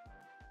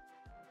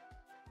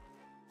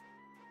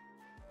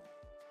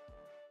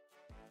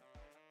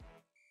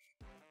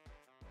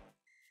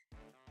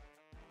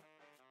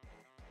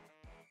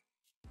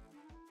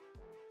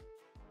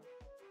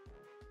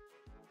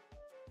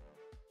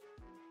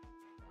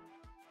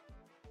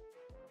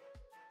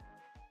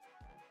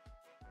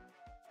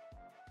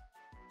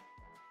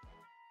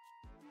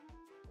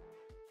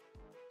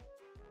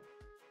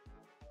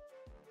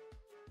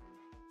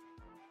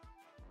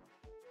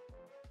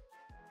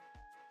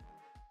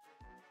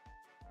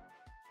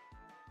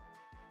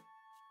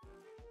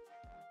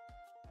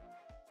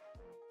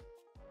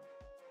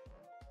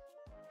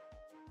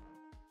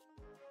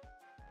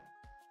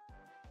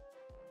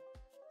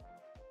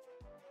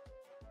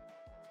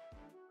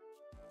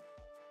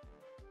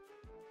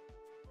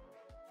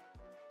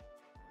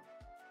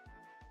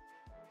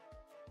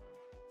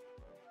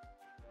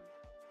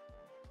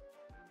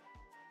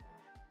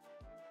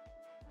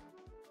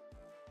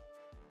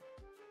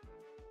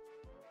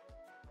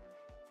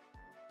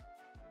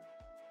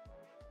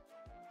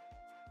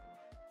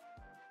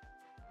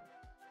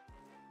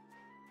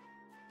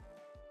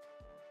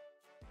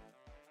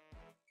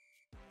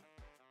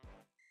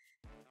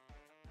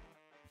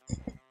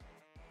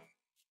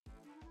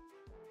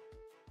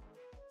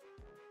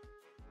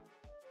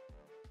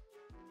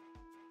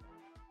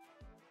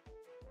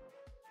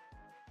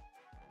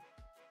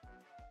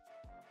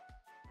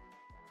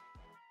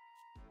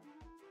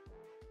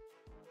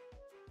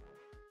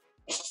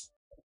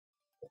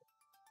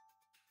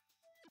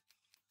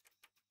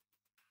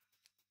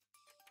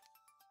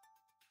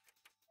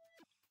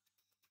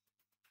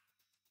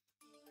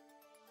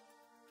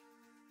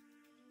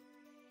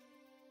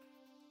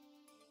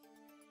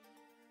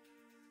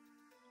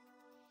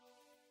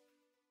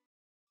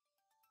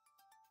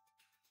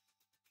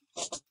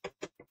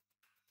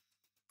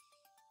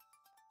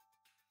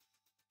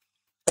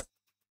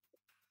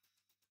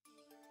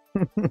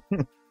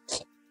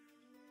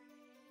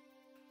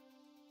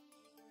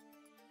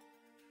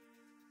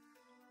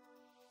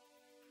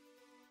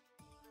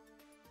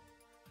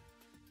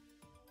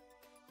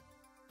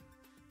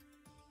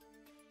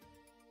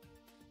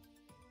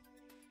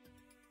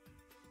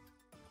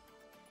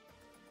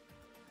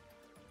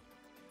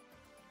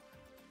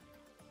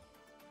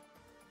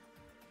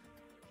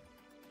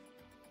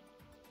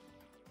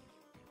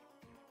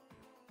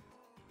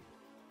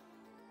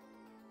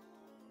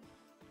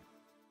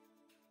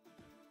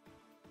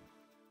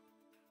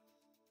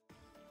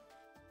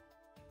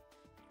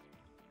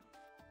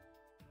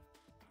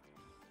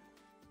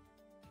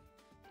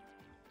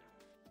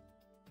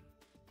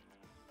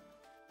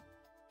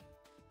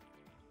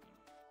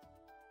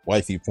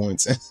 Wifey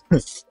points.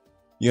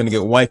 You're gonna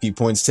get wifey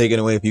points taken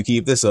away if you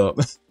keep this up.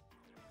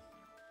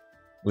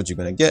 What you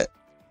gonna get?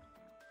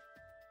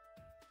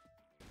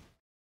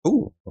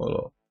 Ooh, hold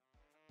on.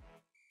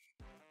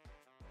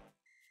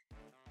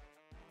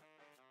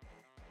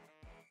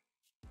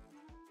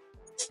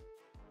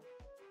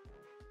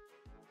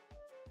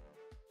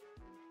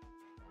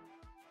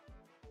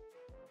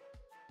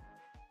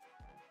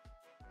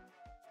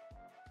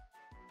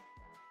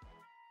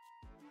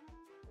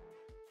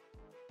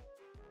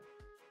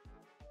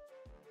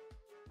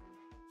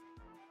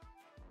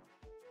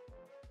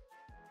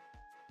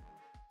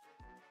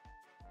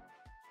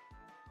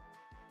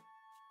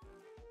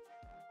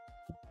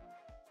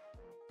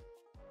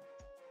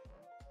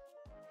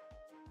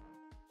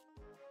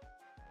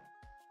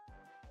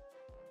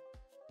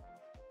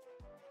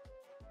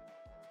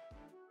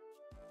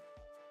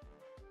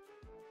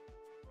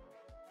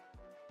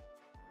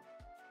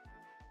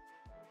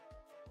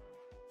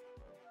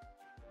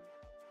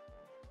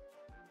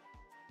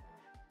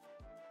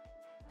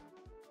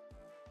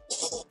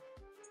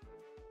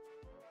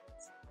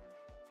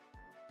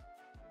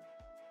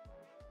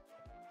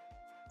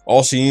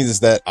 All she needs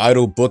is that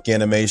idle book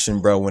animation,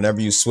 bro, whenever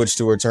you switch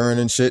to her turn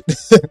and shit.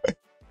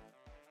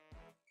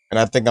 And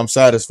I think I'm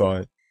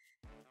satisfied.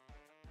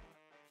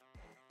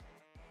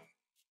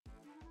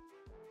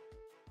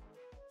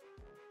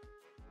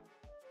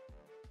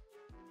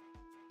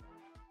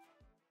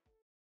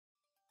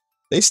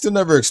 They still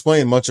never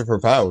explain much of her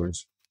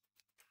powers.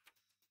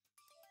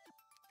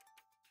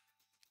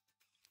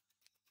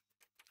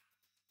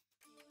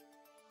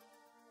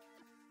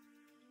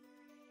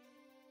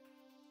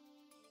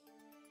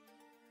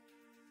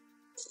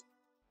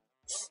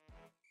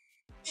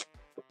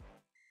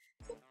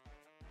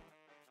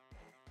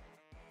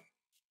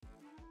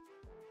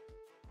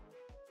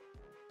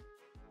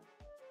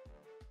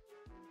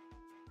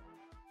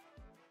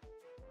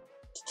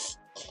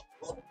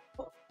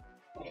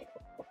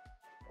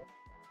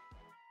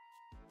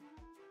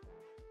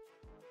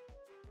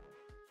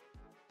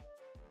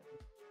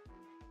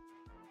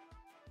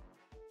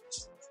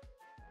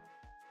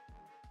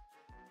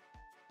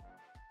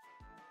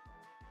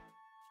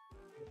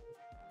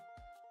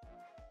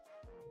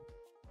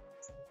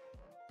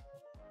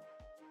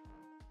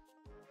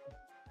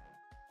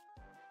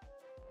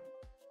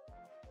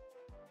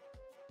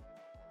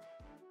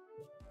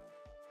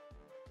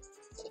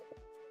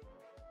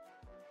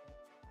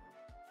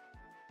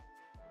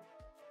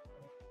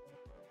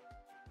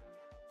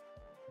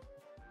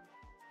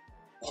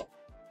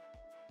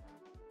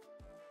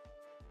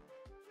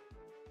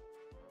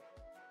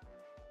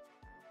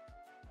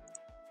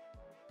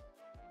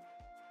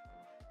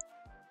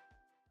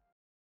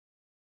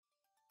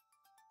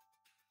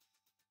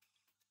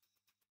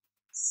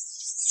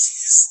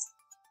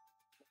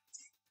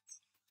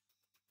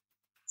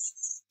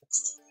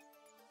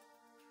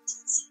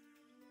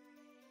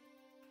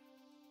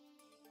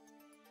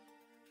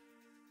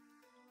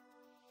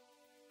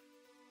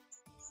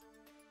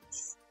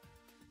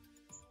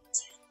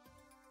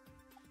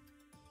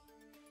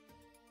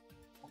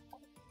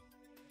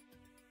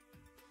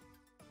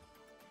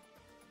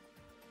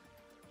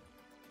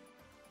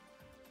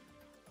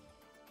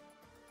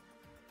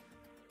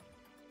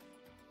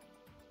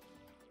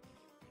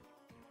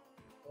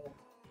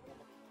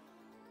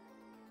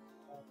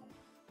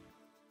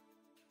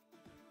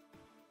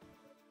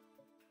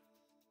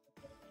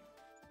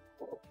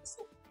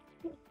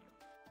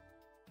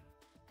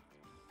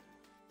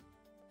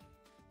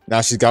 Now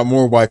she's got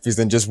more wifeys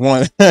than just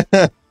one.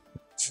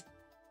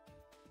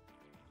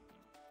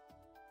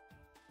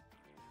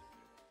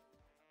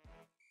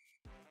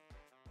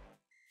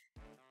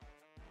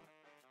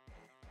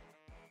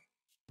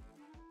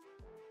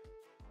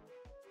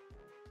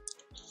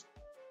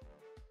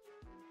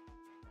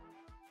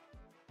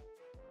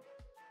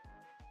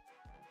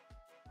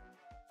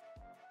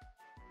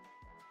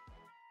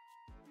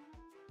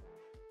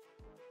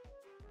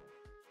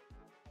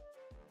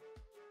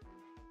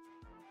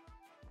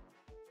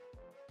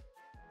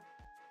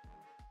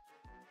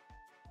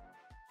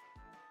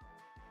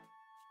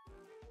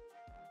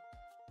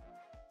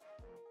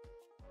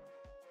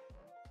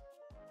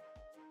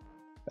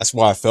 That's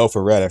why I fell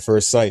for Red at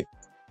first sight.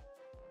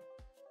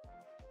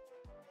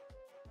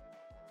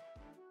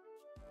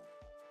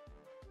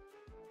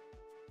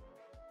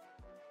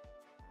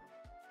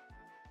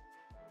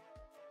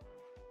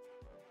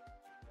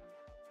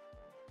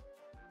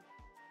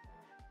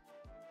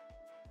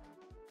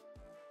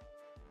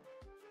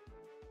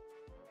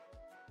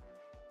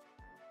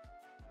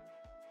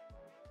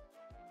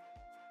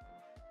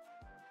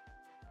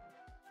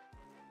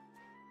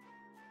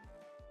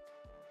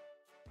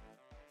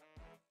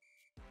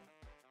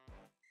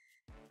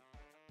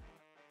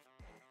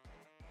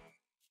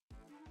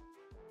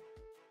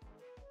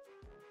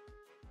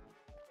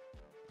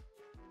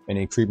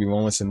 Any creepy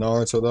moments in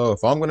Naruto though?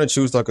 If I'm gonna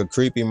choose like a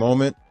creepy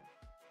moment,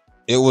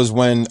 it was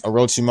when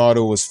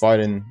Orochimaru was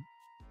fighting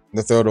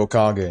the third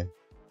Hokage,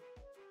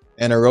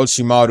 and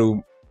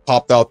Orochimaru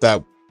popped out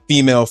that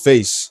female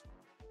face.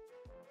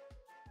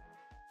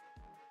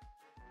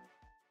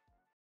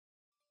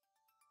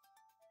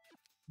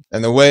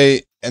 And the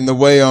way the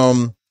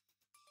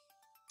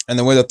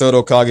third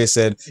Hokage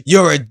said,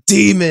 "You're a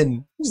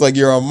demon." He's like,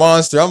 "You're a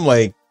monster." I'm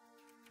like,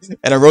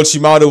 and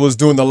Orochimaru was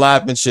doing the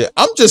laugh and shit.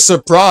 I'm just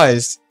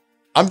surprised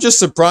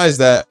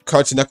that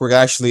Cartoon Network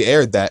actually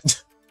aired that.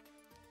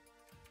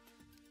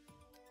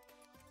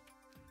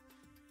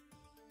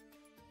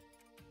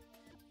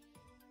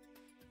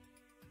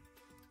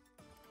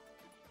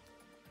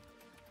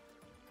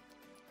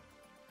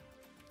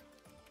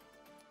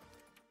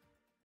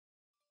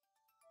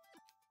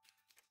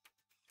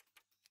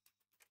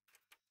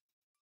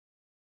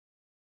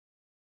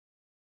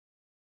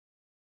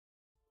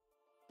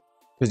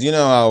 Because you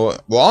know how,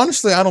 well,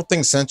 honestly, I don't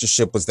think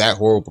censorship was that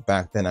horrible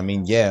back then. I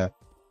mean, yeah,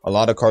 a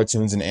lot of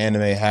cartoons and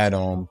anime had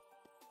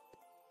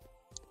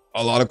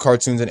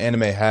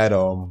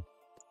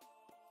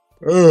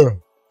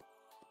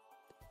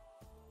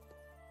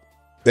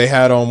they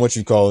had what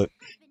you call it,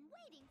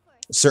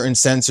 certain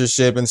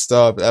censorship and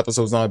stuff,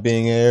 episodes not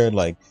being aired.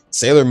 Like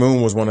Sailor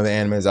Moon was one of the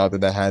animes out there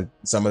that had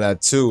some of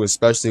that too,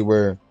 especially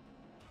where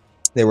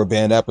they were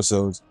banned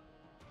episodes.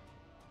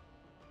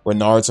 When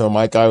Naruto and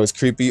Mike Guy was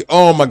creepy.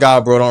 Oh my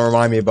god, bro, don't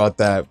remind me about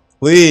that.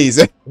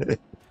 Please.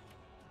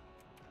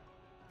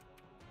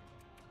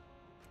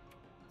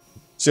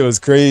 Shit was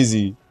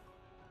crazy.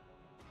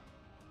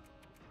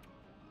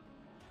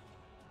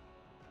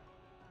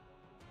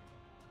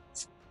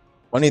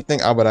 Funny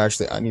thing,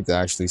 I need to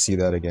actually see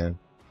that again.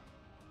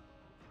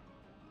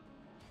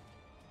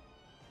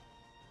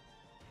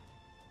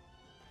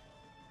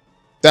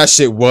 That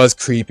shit was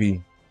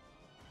creepy.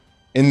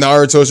 In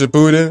Naruto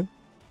Shippuden.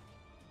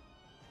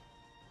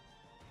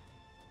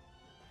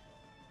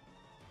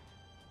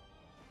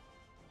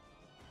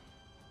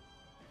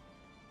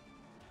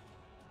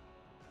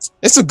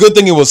 It's a good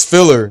thing it was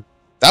filler.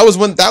 That was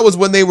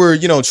when they were,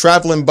 you know,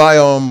 traveling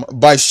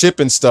by ship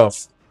and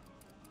stuff.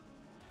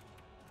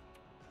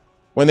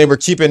 When they were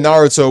keeping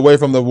Naruto away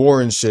from the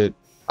war and shit.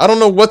 I don't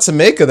know what to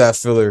make of that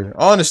filler,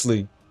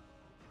 honestly.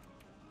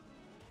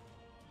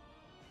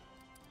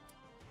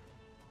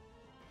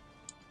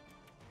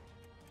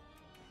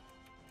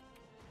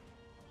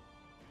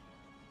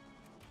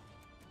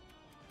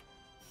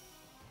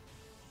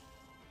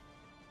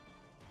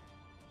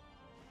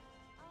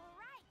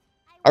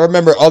 I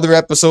remember other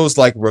episodes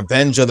like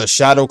Revenge of the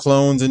Shadow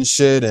Clones and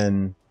shit,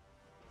 and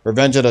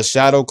Revenge of the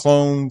Shadow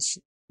Clones,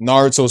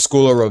 Naruto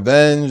School of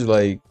Revenge,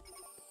 like.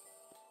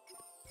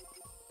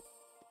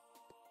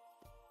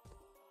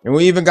 And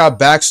we even got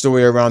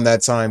backstory around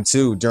that time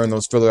too, during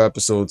those filler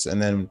episodes,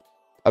 and then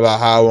about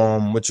how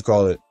what you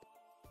call it,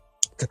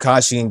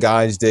 Kakashi and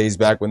Guy's days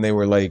back when they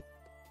were like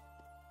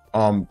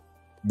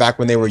back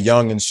when they were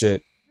young and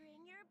shit.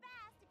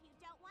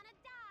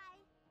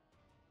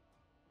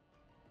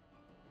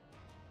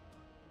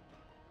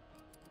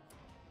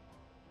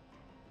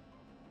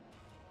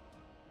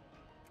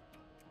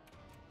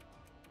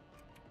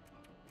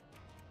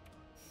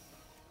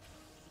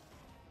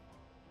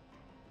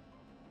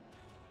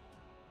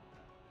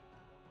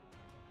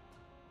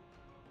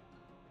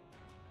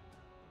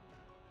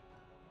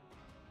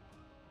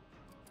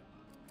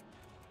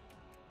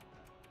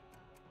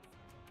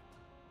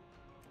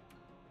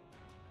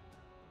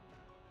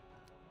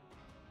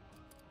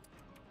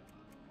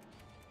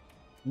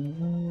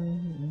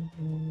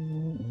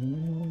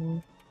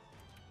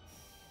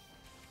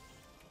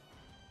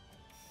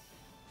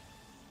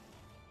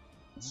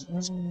 This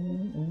is the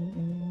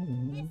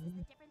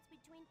difference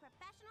between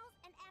professionals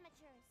and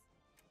amateurs.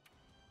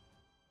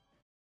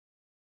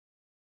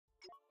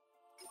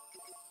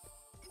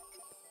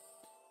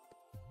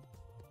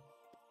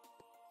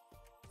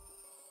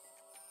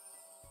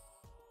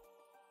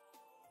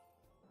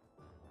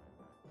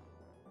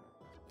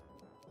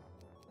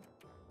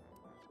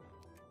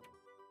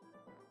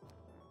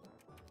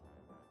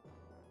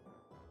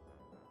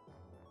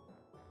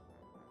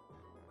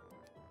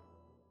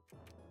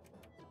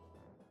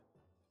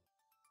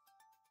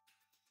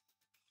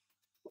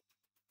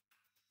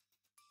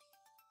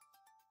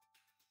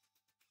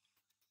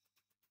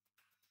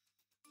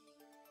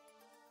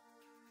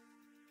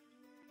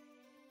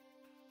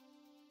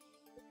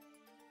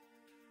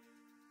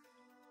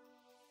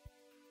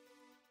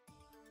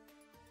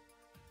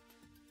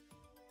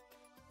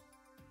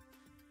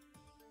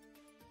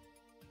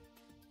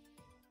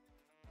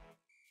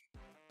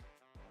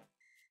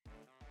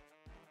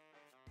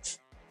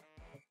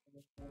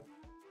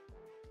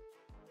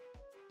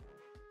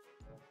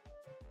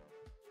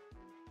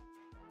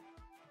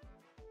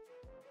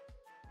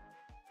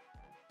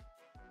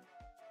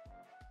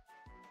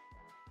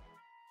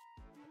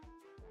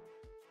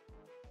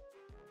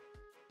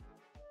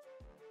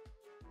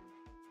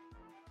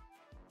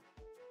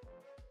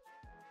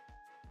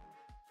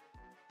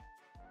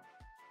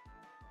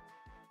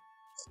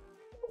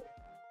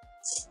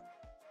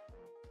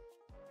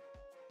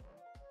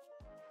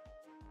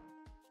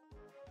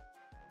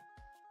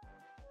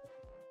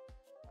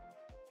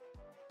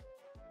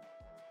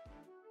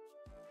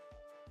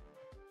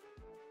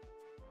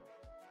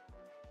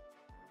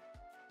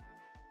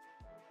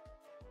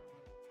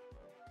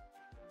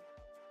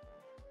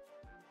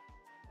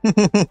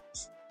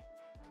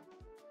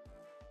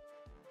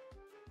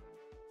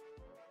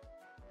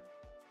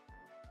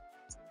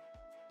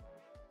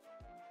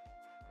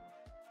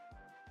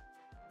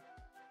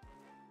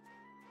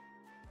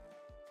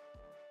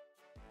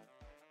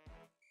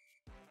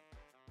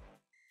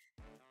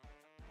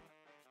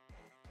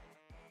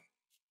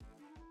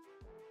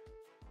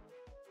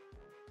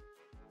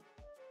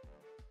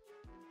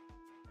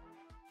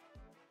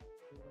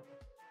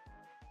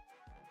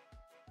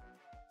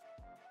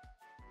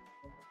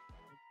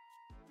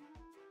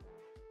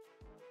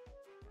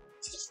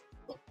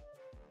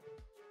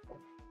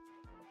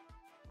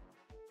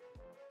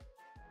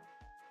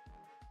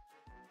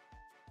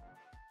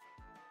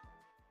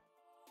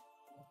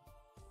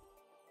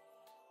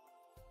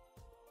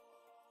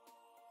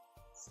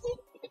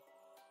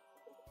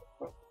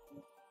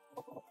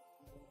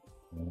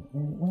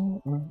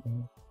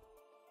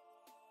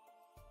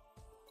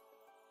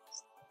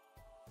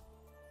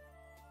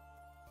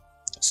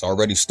 It's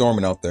already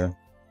storming out there.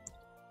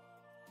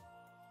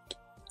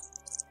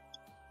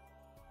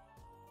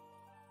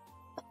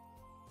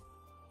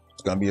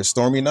 It's gonna be a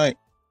stormy night.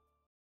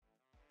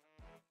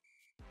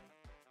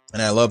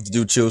 And I love to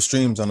do chill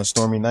streams on a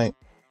stormy night.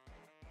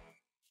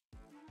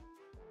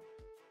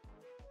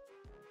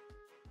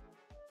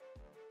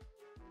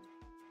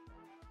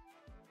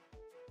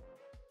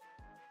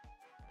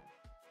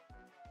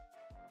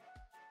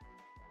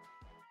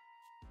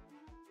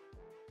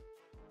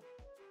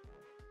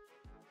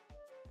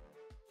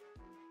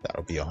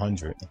 That'll be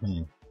 100.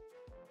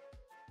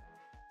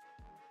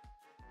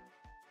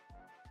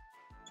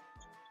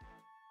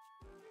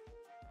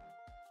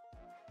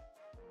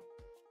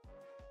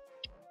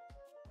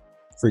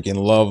 Freaking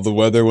love the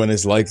weather when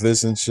it's like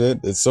this and shit.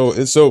 It's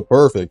so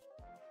perfect.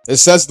 It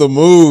sets the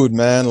mood,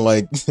 man.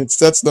 Like, it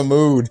sets the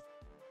mood.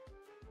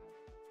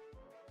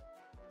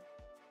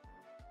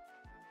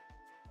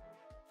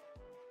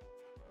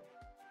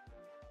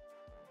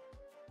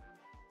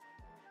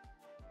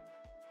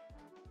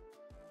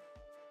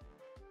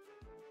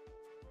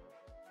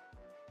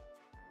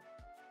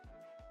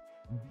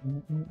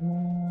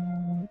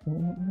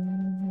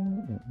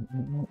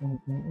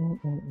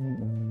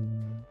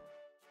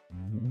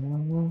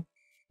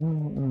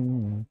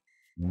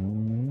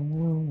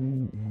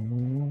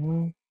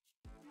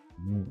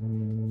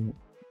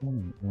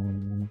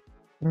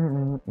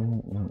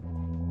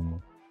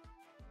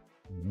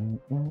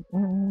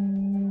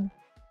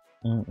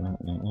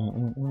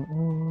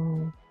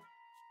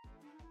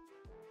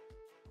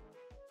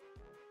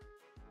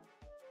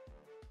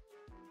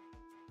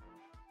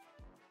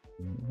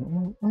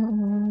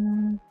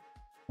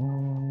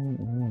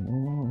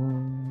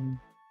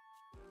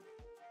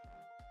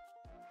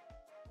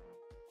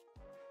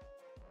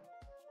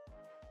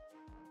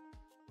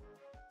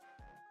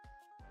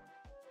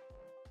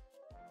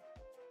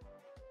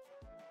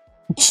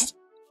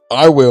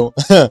 I will.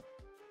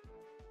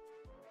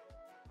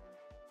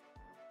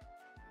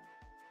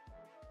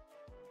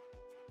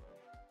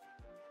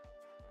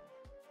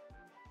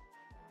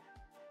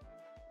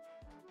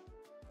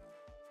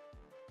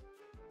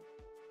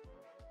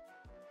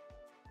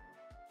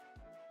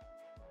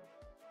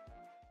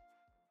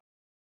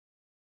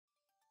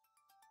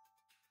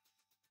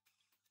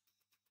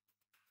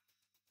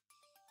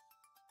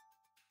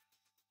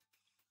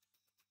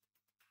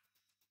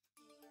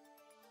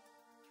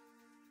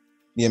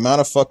 The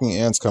amount of fucking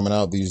ants coming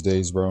out these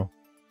days, bro.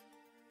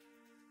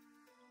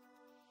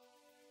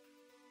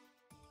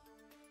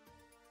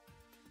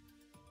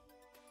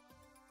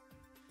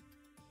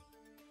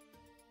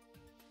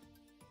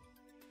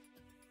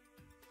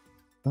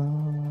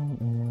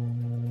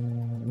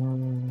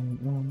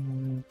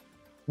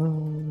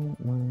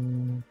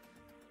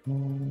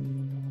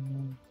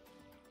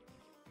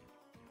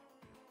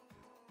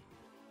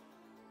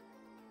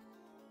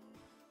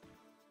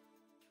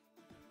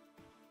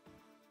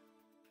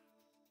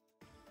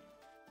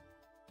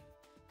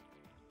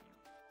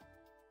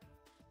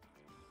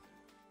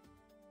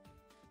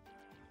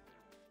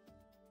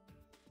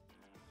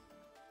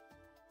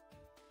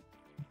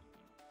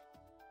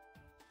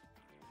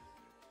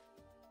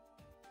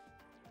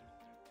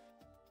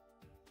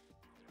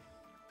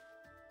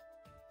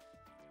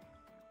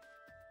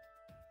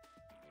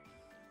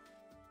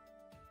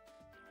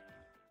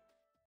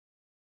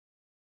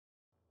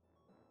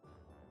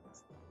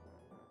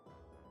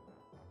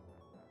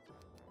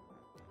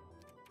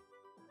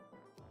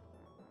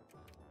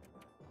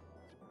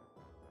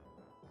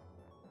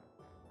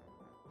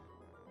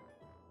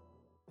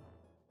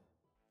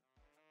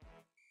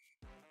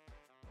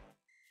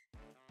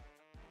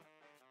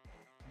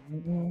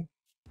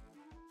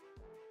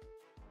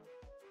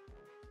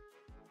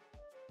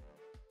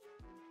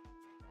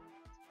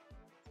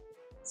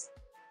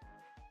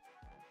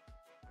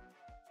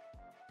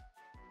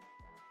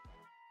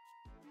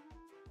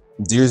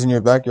 Deers in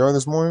your backyard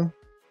this morning?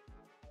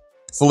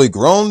 Fully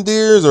grown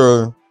deers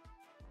or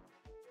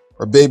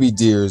baby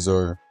deers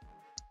or?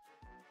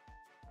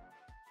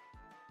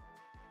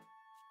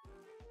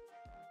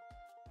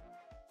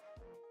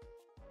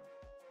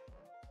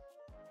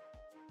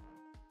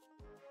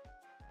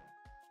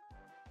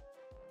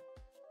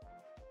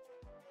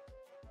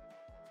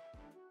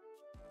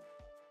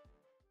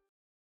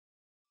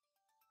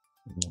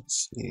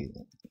 Let's see.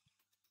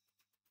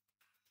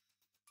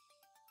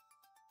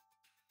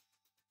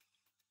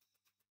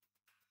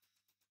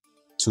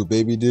 2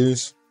 baby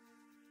deers.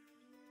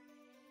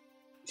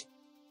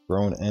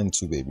 Grown and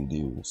 2 baby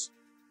deers.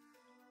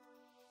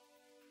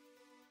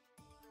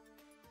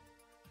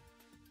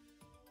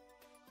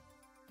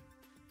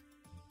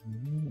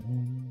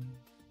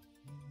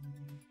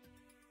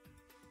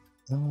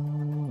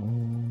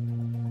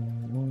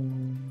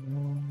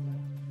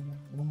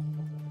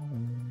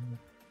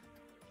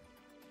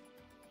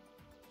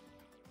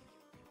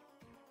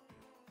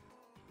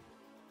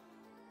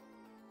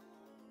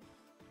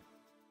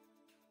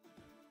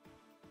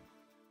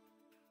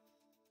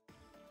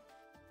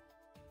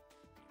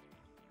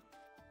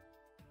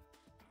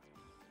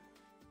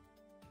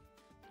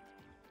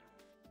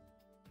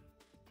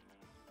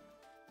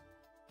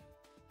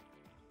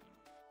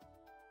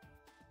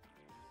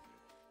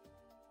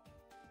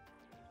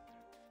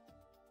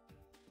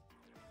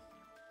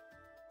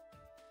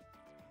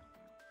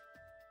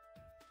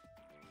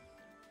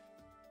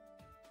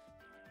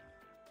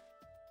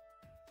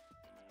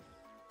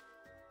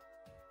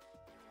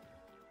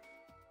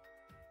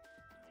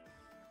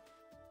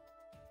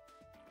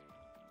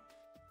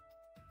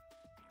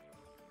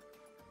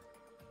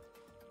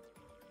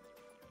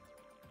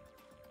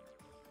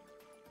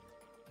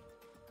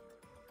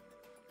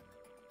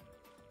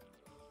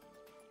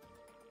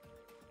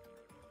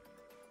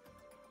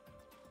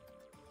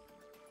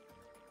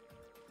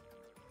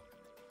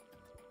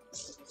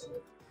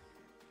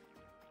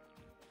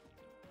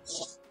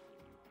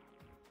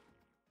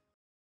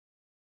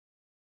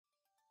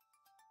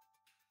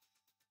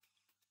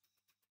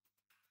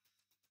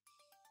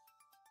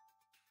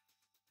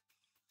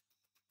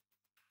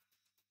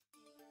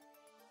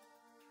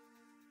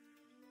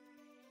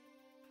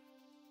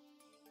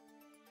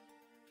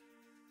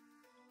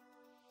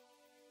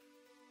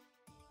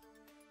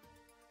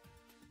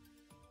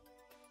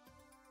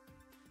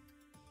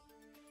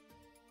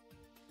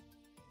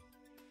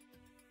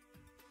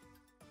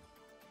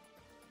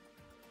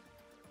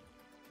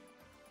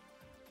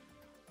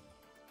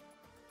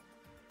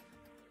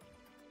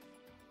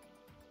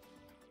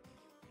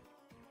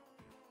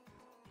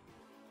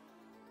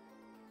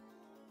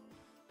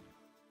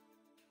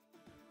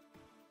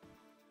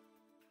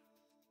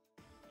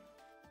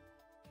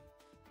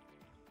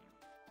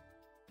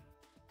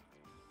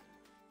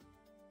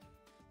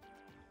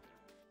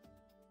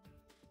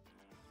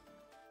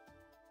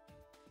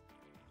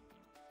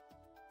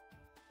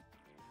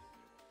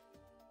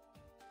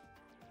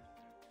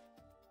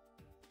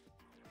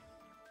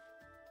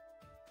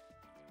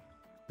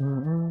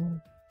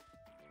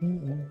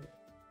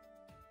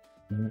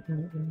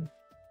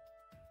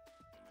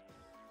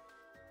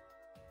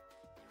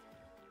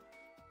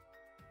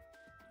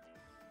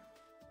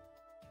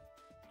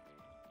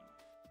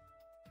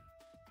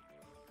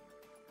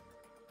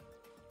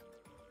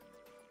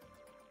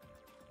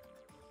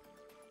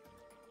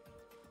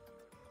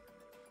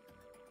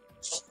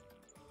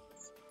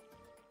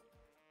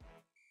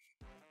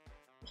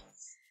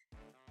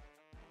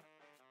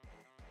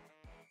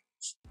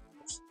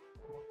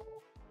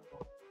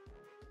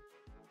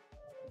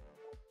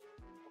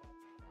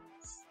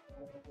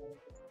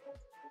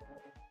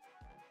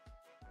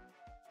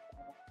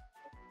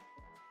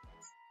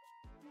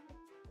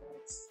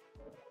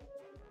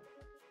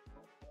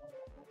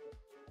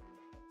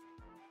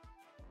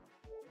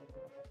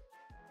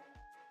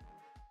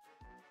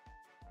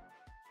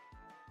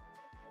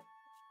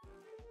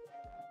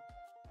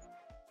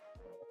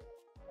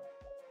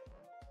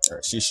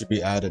 Alright, she should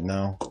be added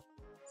now.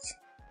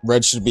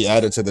 Red should be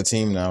added to the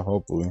team now,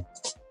 hopefully.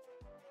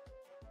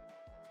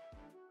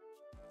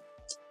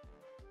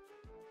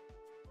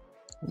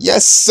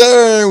 Yes,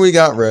 sir! We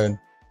got red.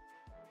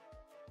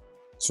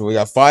 So we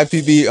got 5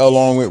 PB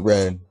along with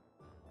red.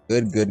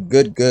 Good, good,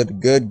 good,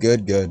 good, good,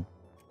 good, good.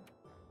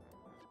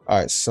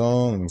 Alright,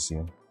 so let me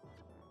see.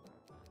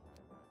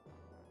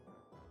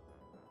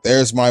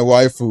 There's my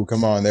waifu.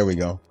 Come on, there we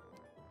go.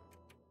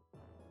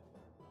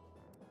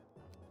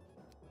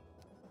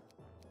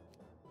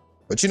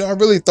 But you know, I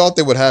really thought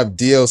they would have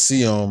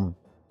DLC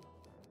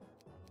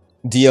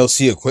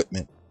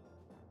equipment.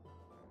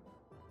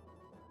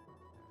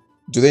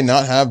 Do they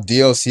not have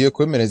DLC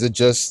equipment? Is it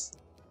just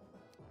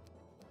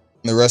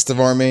the rest of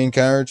our main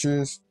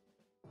characters?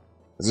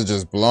 Is it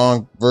just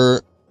Blanc,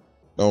 Vert,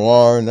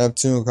 Noir,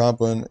 Neptune,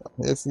 Compa, and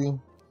Iffy?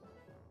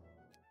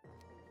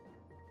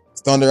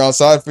 Is Thunder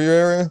outside for your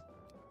area?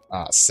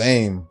 Ah,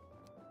 same.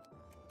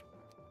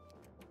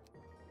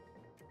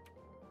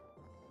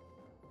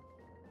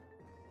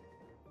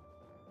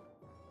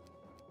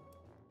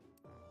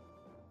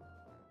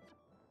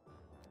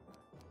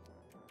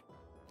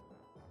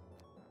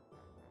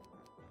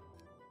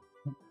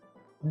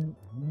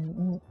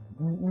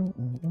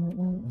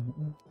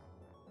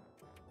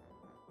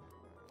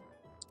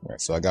 Alright,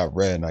 so I got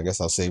red, and I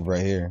guess I'll save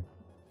right here.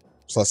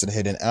 Plus it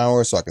hit an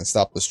hour, so I can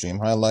stop the stream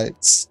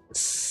highlights.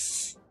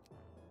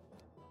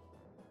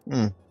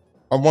 I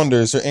wonder,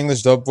 is her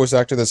English dub voice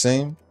actor the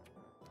same?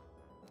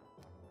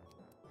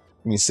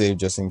 Let me save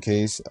just in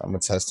case. I'm gonna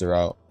test her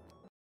out.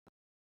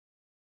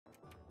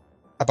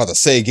 I'm about to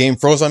say, game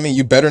froze on me.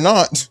 You better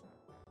not.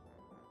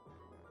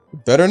 You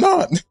better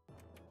not.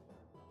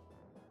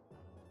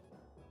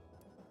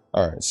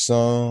 Alright,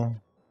 so...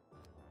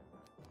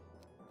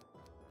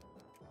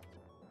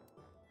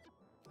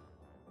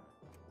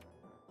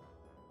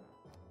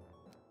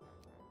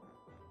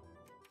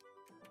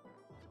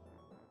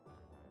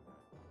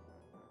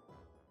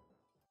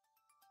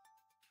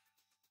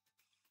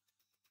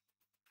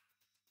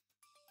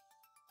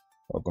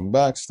 welcome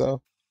back,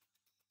 stuff.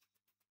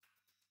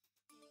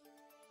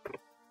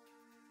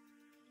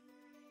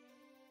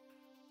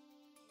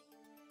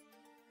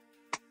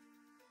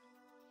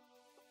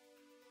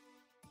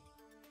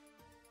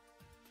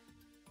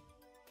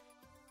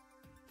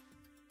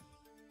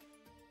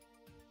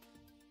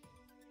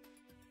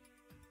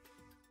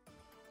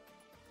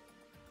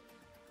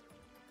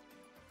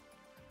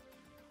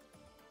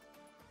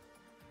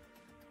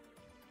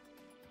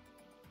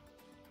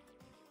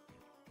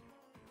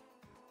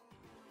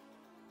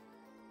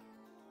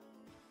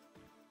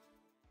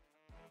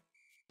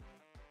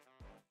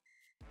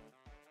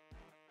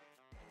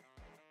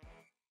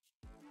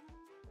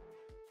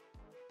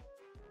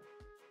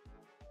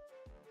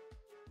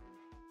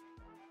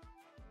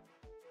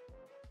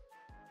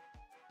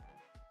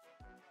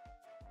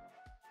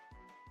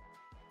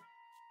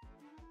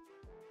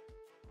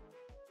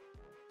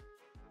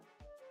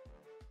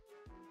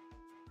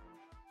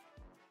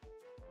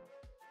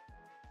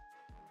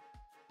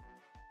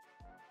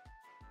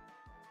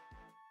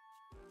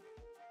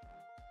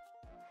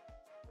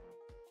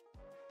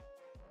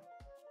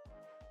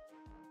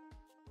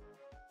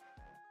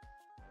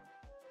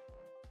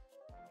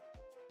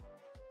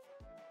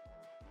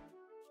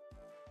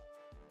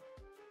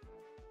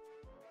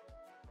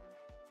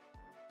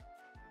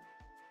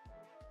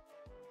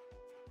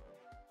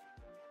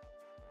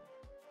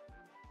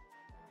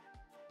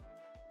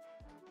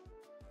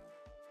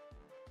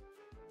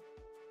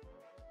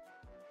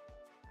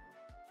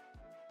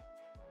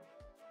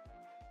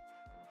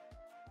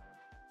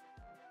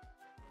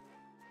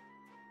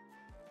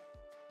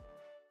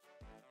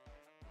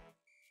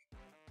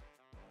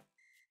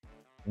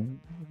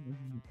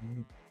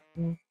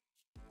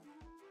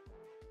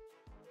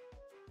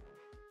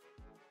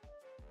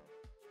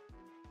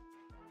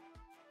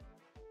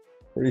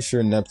 Pretty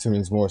sure Neptune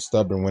is more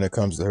stubborn when it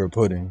comes to her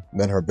pudding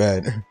than her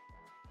bed.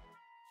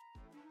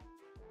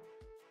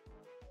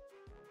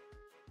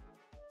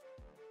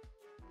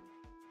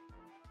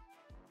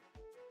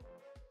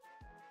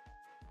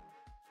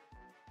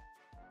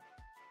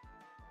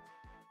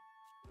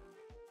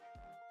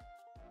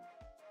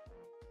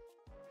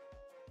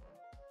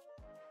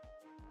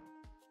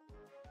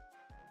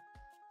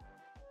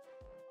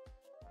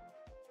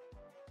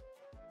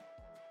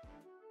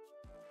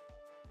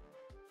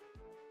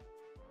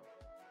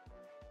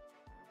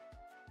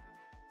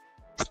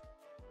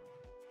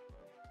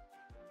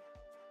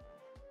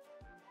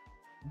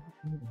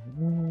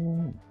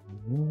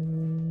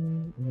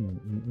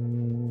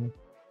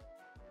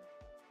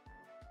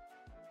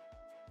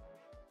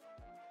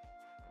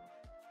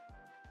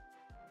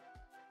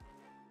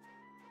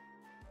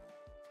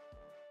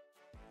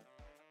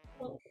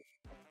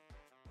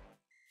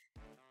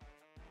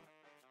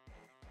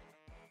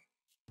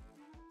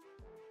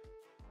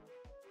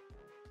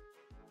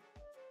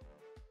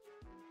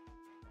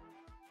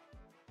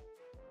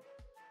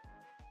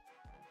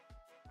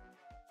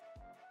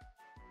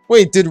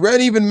 Wait, did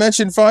Red even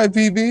mention 5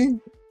 PB?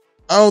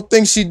 I don't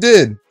think she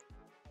did.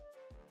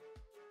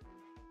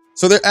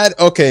 So they're at,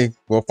 okay,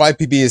 well, 5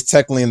 PB is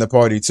technically in the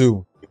party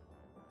too.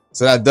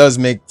 So that does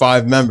make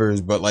 5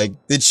 members, but like,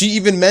 did she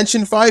even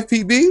mention 5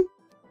 PB?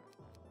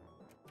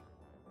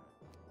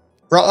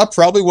 I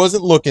probably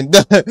wasn't looking,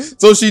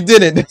 so she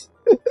didn't.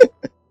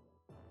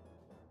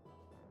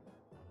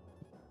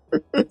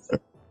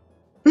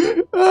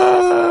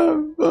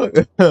 Ah,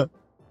 fuck. All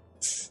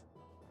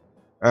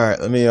right,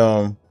 let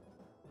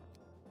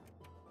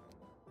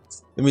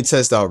me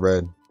test out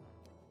Red.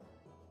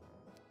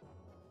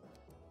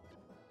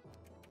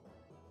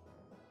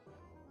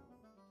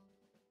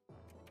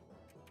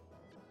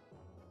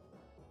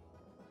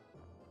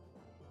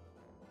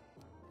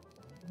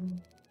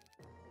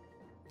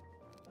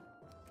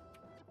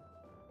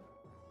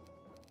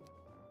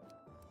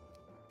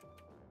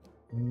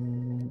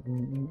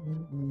 Mm-hmm.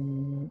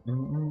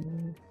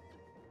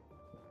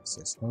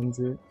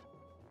 600.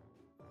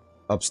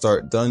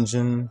 Upstart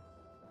dungeon.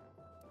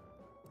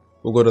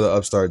 We'll go to the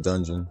upstart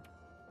dungeon.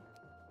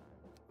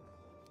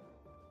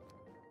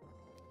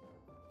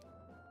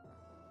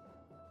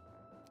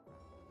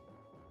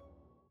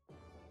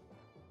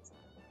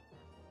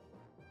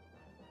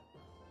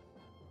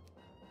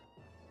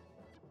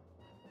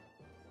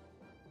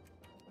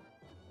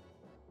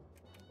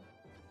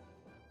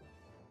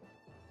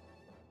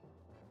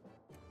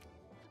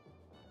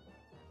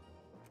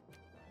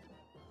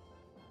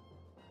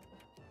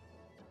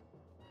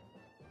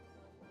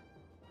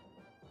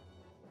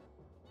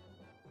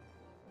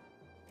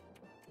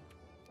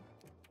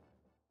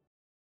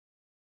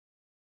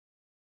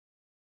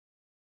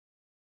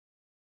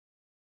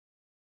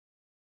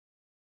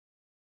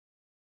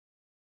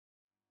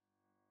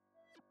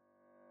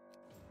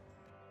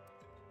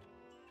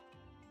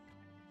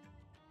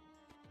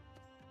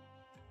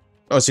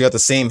 Oh, she got the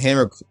same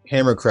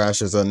hammer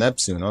crash as a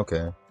Neptune.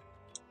 Okay.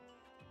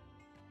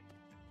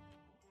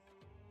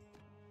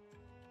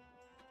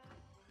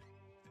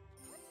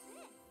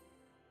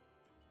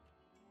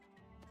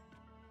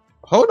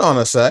 Hold on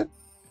a sec.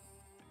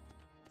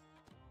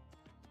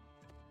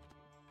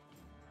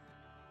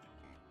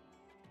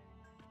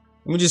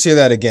 Let me just hear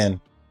that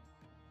again.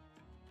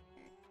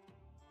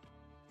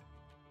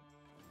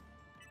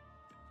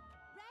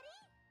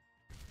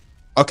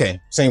 Okay,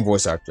 same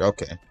voice actor.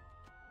 Okay.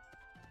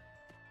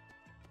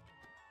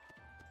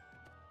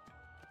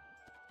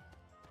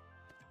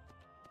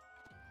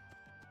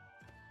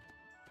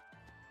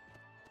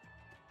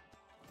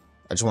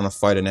 I just want to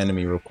fight an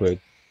enemy real quick.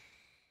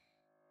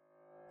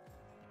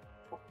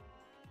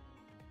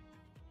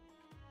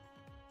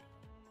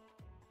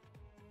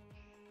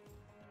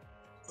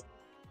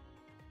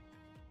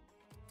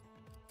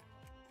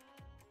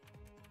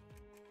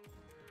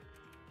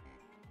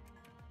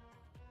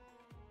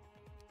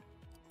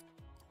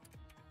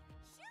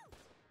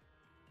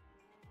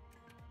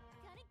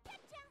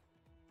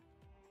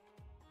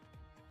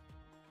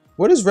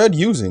 What is Red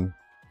using?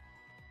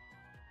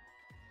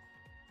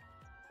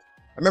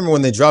 I remember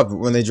when they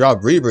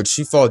dropped Rebirth,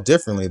 she fought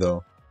differently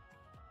though.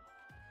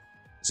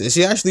 So is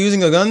she actually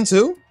using a gun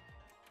too?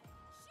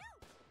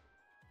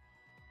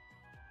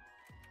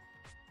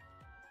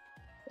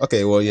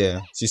 Okay, well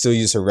yeah, she still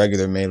uses her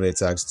regular melee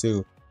attacks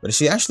too. But is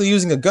she actually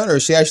using a gun or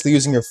is she actually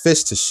using her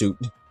fist to shoot?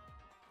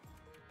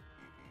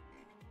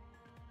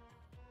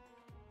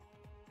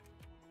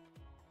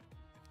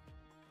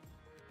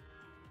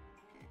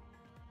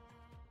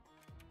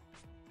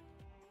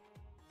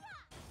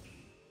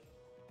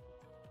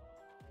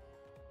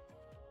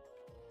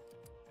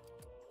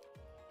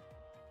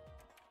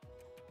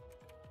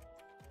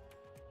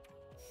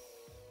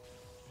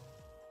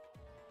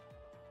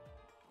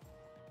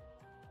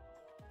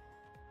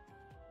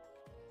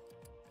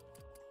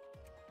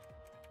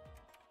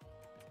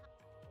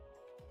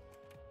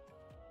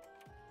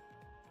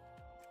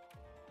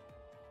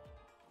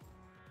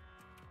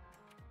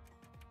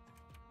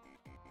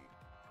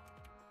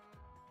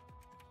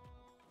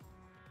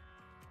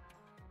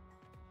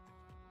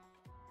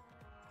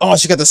 Oh,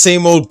 she got the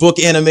same old book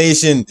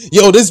animation.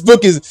 Yo, this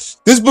book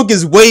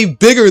is way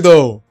bigger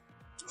though.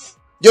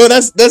 Yo,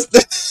 that's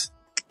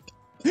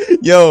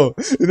yo,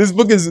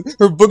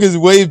 her book is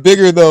way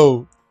bigger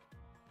though.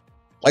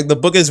 Like the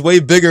book is way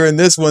bigger in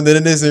this one than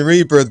it is in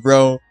Rebirth,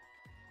 bro.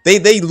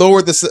 They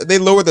lowered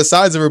the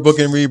size of her book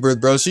in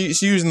Rebirth, bro. She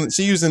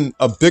using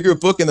a bigger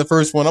book in the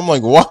first one. I'm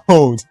like,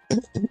 wow.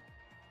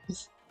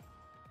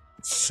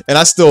 And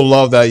I still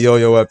love that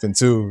yo-yo weapon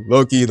too.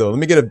 Low key though. Let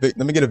me get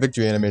a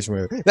victory animation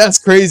with it. That's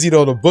crazy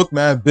though. The book,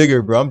 man,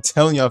 bigger, bro. I'm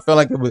telling you, I felt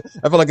like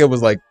it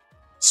was like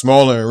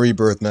smaller in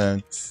Rebirth,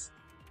 man.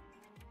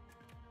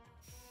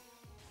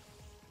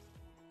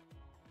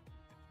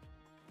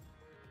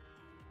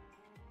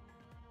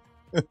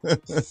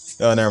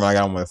 Oh, never mind. I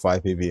got him with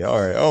 5 PV.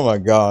 All right. Oh my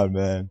god,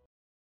 man.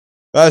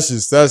 That's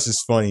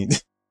just funny.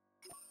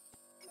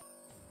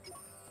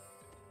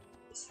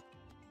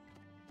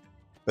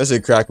 That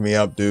shit cracked me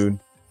up, dude.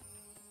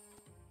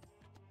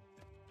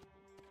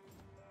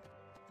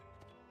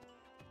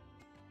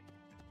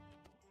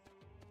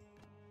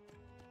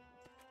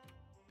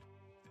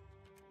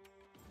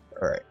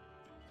 All right.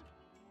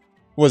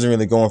 Wasn't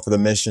really going for the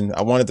mission.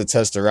 I wanted to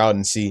test her out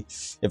and see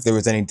if there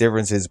was any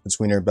differences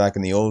between her back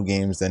in the old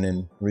games than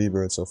in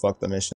Rebirth. So fuck the mission.